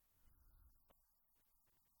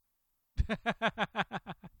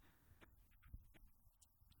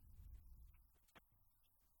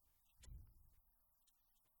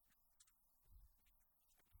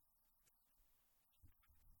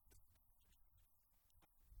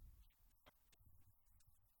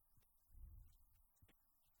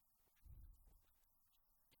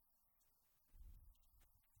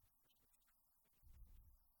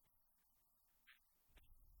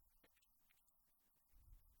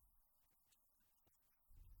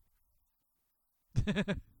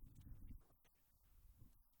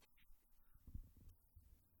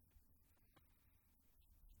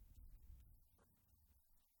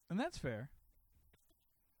 And that's fair.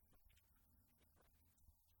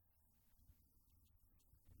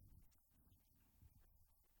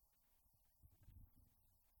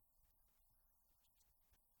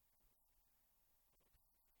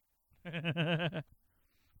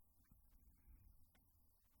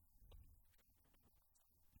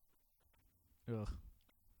 Ugh.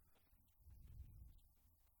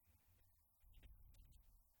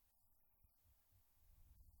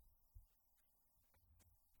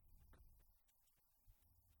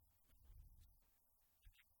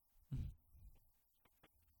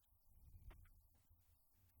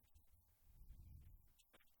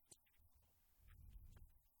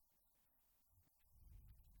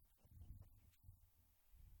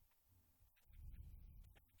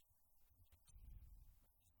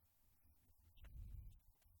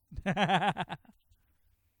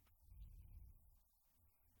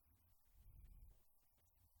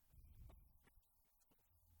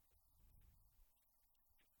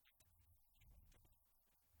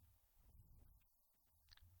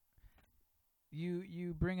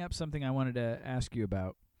 You bring up something I wanted to ask you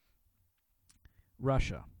about.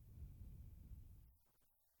 Russia.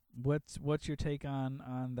 What's your take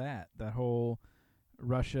on that? That whole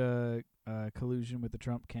Russia collusion with the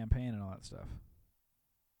Trump campaign and all that stuff.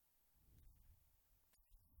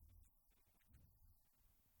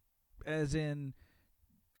 As in,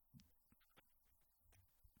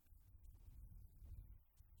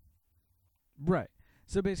 right.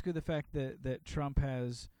 So basically, the fact that Trump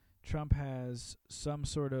has some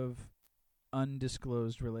sort of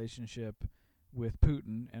undisclosed relationship with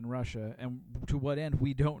Putin and Russia, and to what end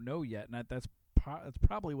we don't know yet. And that's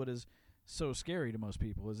probably what is so scary to most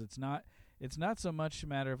people. Is it's not so much a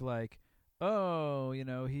matter of like, oh,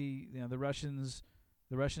 the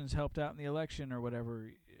Russians helped out in the election or whatever.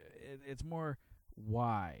 It's more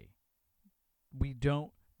why. We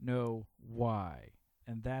don't know why,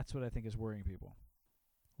 and that's what I think is worrying people.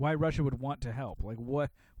 Why Russia would want to help? Like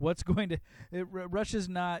what's going to? Russia's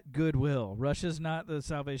not goodwill. Russia's not the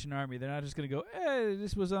Salvation Army. They're not just going to go, hey,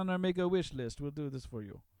 this was on our Make-A-Wish list. We'll do this for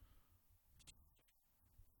you.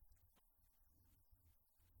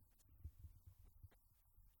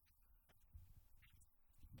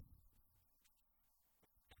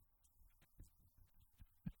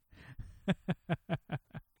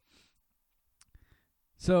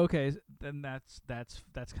 So okay, then that's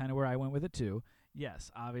kind of where I went with it too.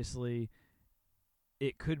 Yes, obviously,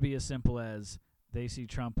 it could be as simple as they see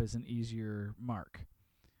Trump as an easier mark.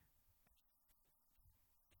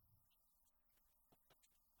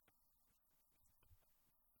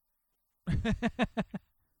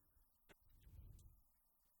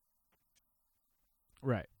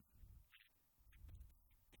 Right.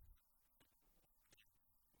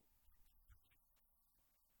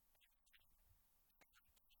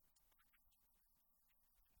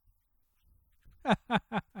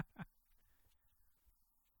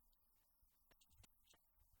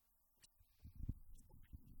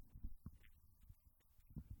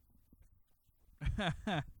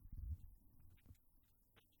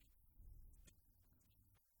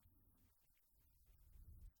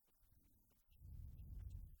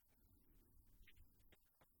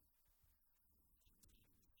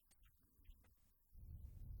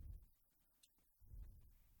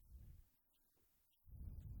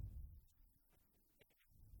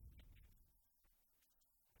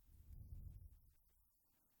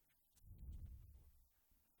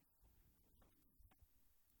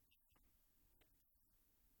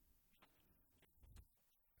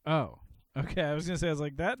 Oh, okay. I was gonna say, I was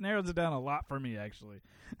like, that narrows it down a lot for me, actually.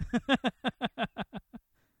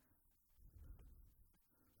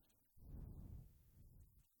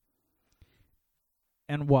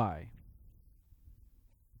 And why?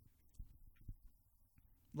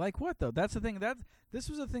 Like what though? That's the thing. This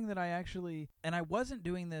was a thing that I actually, and I wasn't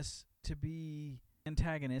doing this to be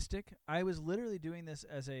antagonistic. I was literally doing this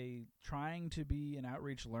as a trying to be an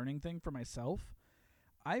outreach learning thing for myself.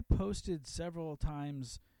 I posted several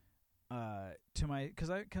times to my because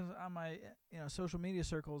on my social media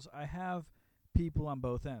circles I have people on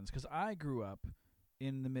both ends because I grew up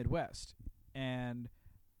in the Midwest, and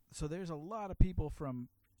so there's a lot of people from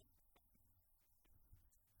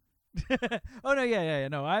oh no, yeah.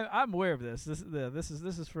 No, I'm aware of this. This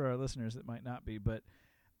is for our listeners that might not be, but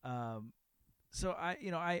so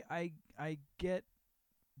I get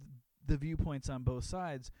the viewpoints on both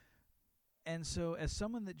sides, and so as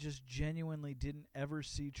someone that just genuinely didn't ever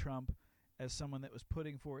see Trump as someone that was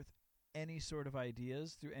putting forth any sort of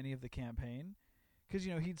ideas through any of the campaign, because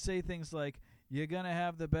he'd say things like, "You're gonna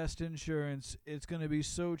have the best insurance. It's gonna be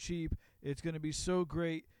so cheap. It's gonna be so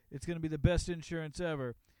great. It's gonna be the best insurance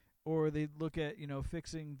ever." Or they'd look at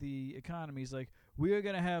fixing the economies like, "We are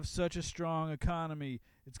gonna have such a strong economy.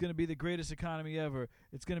 It's gonna be the greatest economy ever.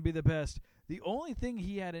 It's gonna be the best." The only thing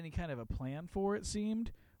he had any kind of a plan for, it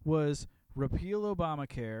seemed, was repeal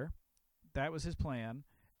Obamacare. That was his plan,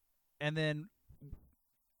 and then.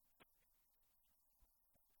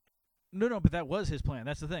 No, but that was his plan.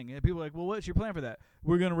 That's the thing. And people are like, "Well, what's your plan for that?"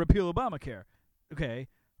 "We're going to repeal Obamacare." Okay,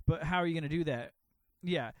 but how are you going to do that?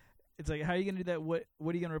 Yeah, it's like, how are you going to do that? What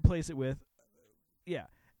are you going to replace it with? Yeah,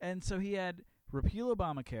 and so he had repeal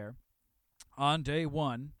Obamacare on day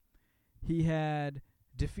one. He had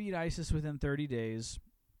defeat ISIS within 30 days.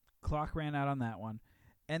 Clock ran out on that one,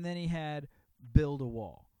 and then he had build a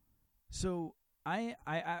wall. So I've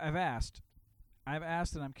asked,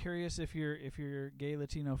 and I'm curious if your gay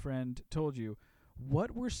Latino friend told you,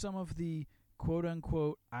 what were some of the quote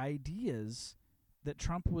unquote ideas that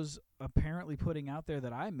Trump was apparently putting out there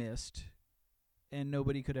that I missed and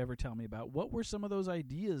nobody could ever tell me about? What were some of those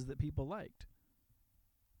ideas that people liked?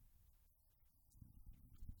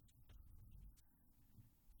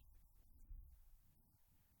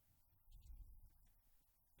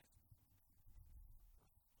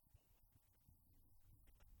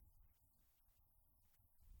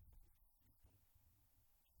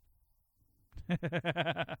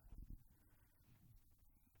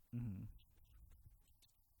 Mm-hmm.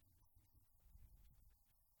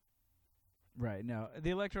 Right. No, the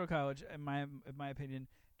Electoral College, in my opinion,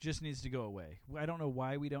 just needs to go away. I don't know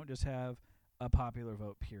why we don't just have a popular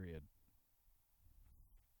vote, period.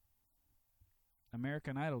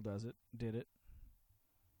 American Idol did it.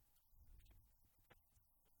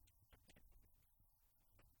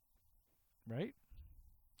 Right?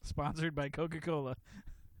 Sponsored by Coca-Cola.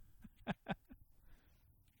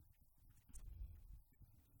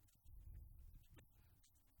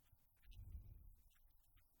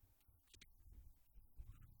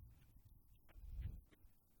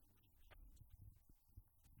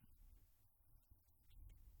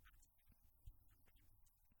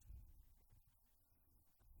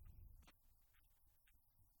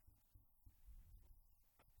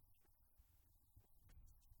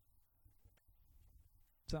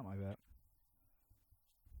 Something like that.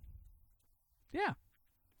 Yeah.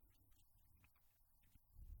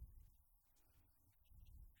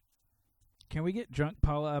 Can we get drunk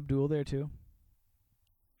Paula Abdul there too?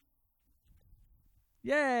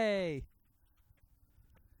 Yay!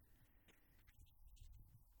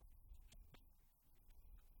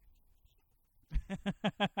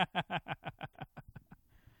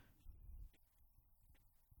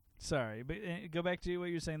 Sorry, but go back to what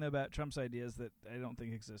you were saying though about Trump's ideas that I don't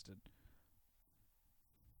think existed.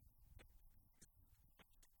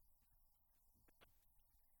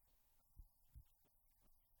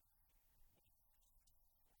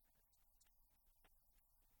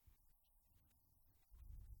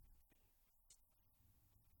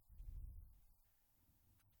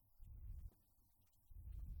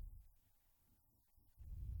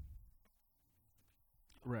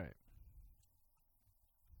 Right.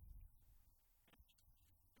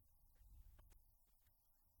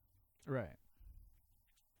 Right.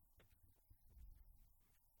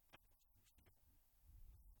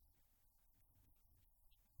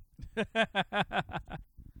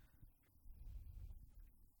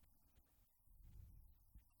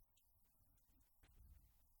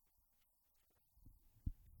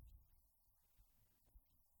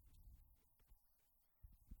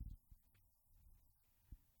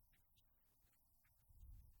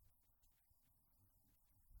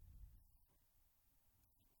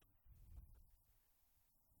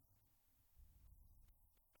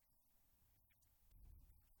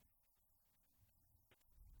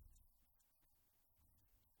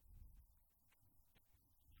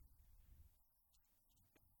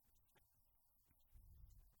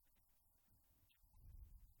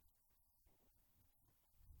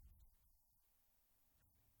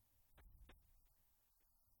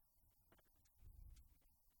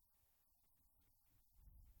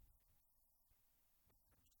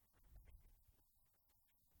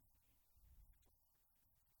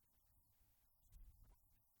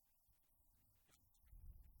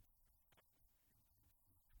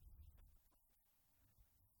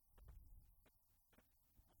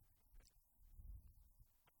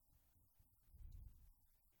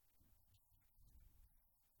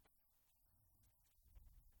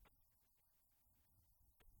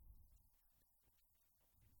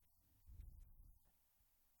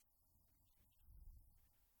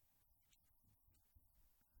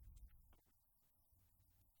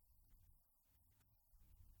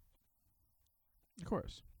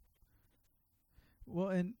 course. Well,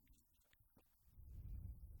 and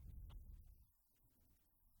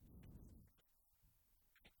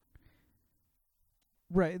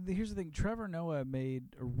right, here's the thing. Trevor Noah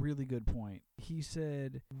made a really good point. He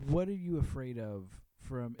said, "What are you afraid of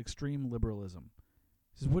from extreme liberalism?"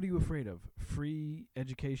 He says, "What are you afraid of? Free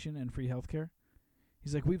education and free healthcare?"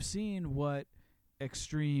 He's like, "We've seen what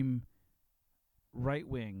extreme right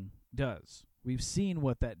wing does. We've seen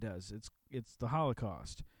what that does. It's the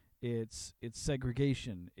Holocaust. It's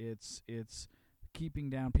segregation. It's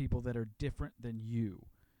keeping down people that are different than you."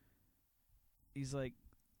 He's like,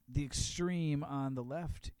 the extreme on the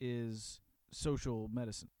left is social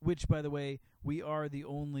medicine, which, by the way, we are the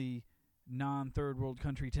only non-third world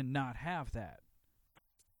country to not have that.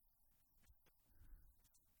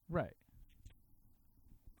 Right.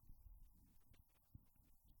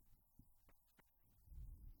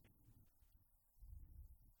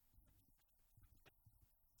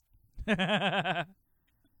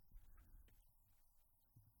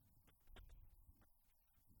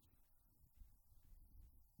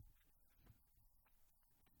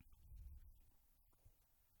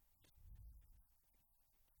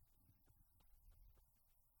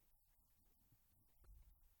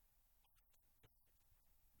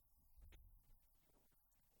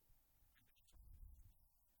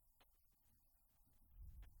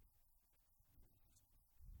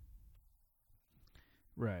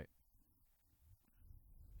 Right.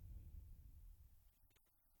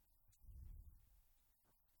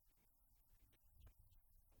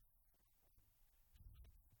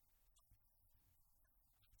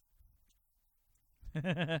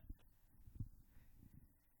 My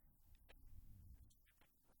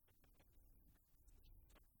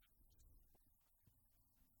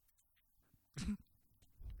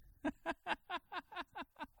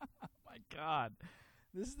God.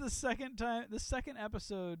 This is the second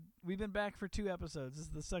episode. We've been back for 2 episodes. This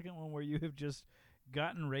is the second one where you have just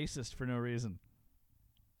gotten racist for no reason.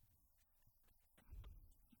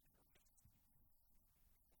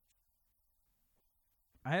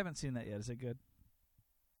 I haven't seen that yet. Is it good?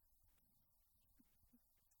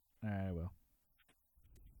 All right, I will.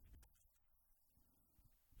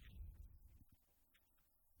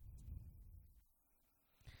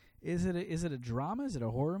 Is it a drama? Is it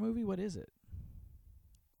a horror movie? What is it?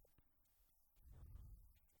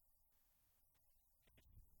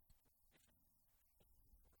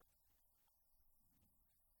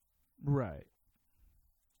 Right.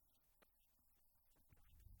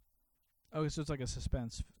 Okay, so it's like a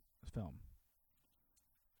suspense film.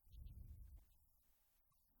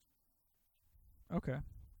 Okay.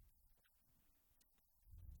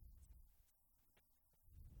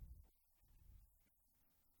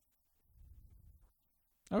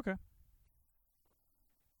 Okay.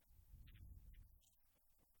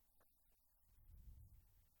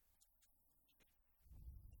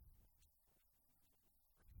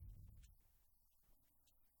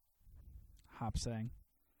 Hop sang.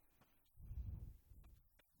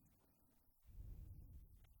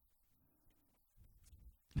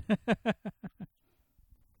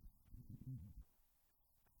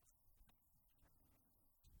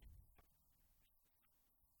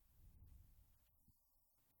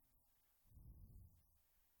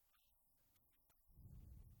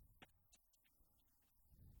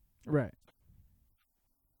 Right.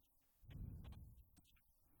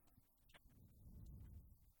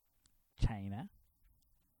 China.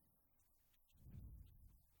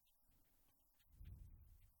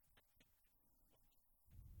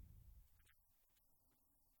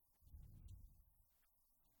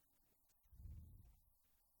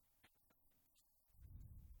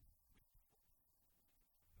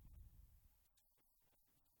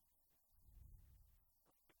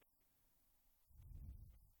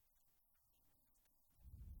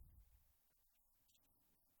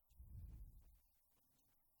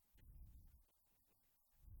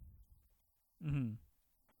 Mm-hmm.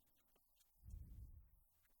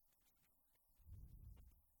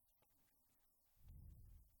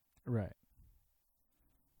 Right.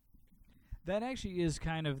 That actually is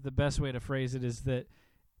kind of the best way to phrase it, is that,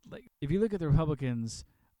 like, if you look at the Republicans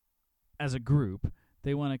as a group,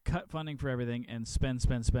 they want to cut funding for everything and spend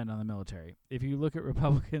on the military. If you look at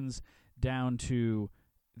Republicans down to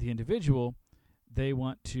the individual, they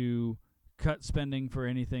want to cut spending for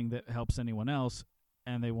anything that helps anyone else,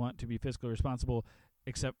 and they want to be fiscally responsible,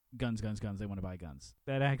 except guns. They want to buy guns.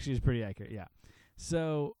 That actually is pretty accurate, yeah.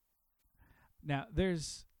 So now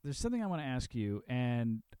there's something I want to ask you,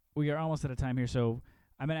 and we are almost out of time here, so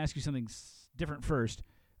I'm going to ask you something different first.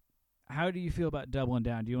 How do you feel about doubling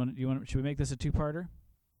down? Should we make this a 2-parter?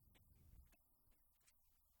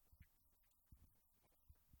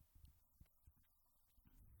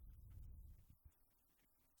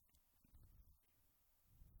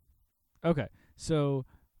 Okay, so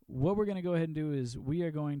what we're going to go ahead and do is we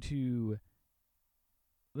are going to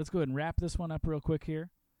let's go ahead and wrap this one up real quick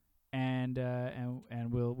here, and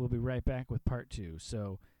we'll be right back with part 2.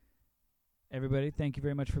 So, everybody, thank you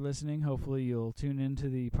very much for listening. Hopefully, you'll tune into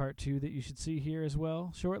the part 2 that you should see here as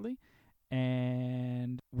well shortly,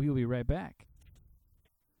 and we will be right back.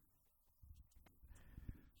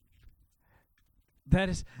 That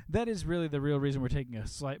is really the real reason we're taking a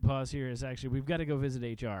slight pause here. Is actually we've got to go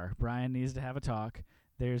visit HR. Brian needs to have a talk.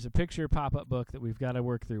 There's a picture pop-up book that we've got to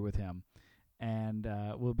work through with him. And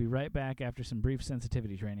we'll be right back after some brief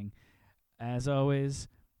sensitivity training. As always,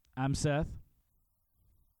 I'm Seth,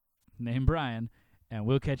 named Brian, and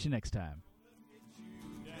we'll catch you next time.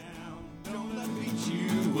 Don't let me beat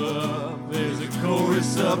you up. There's a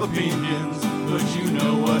chorus of opinions, but you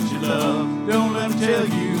know what you love. Don't let them tell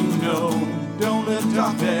you no. Don't let them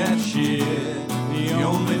talk that shit. The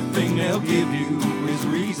only thing they'll give you is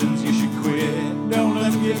reasons you should quit. Don't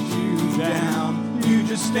let them get you down. You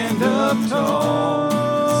just stand up tall.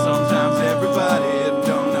 Sometimes everybody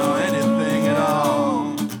don't know anything at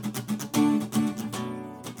all.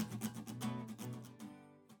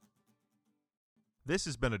 This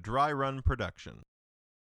has been a Dry Run production.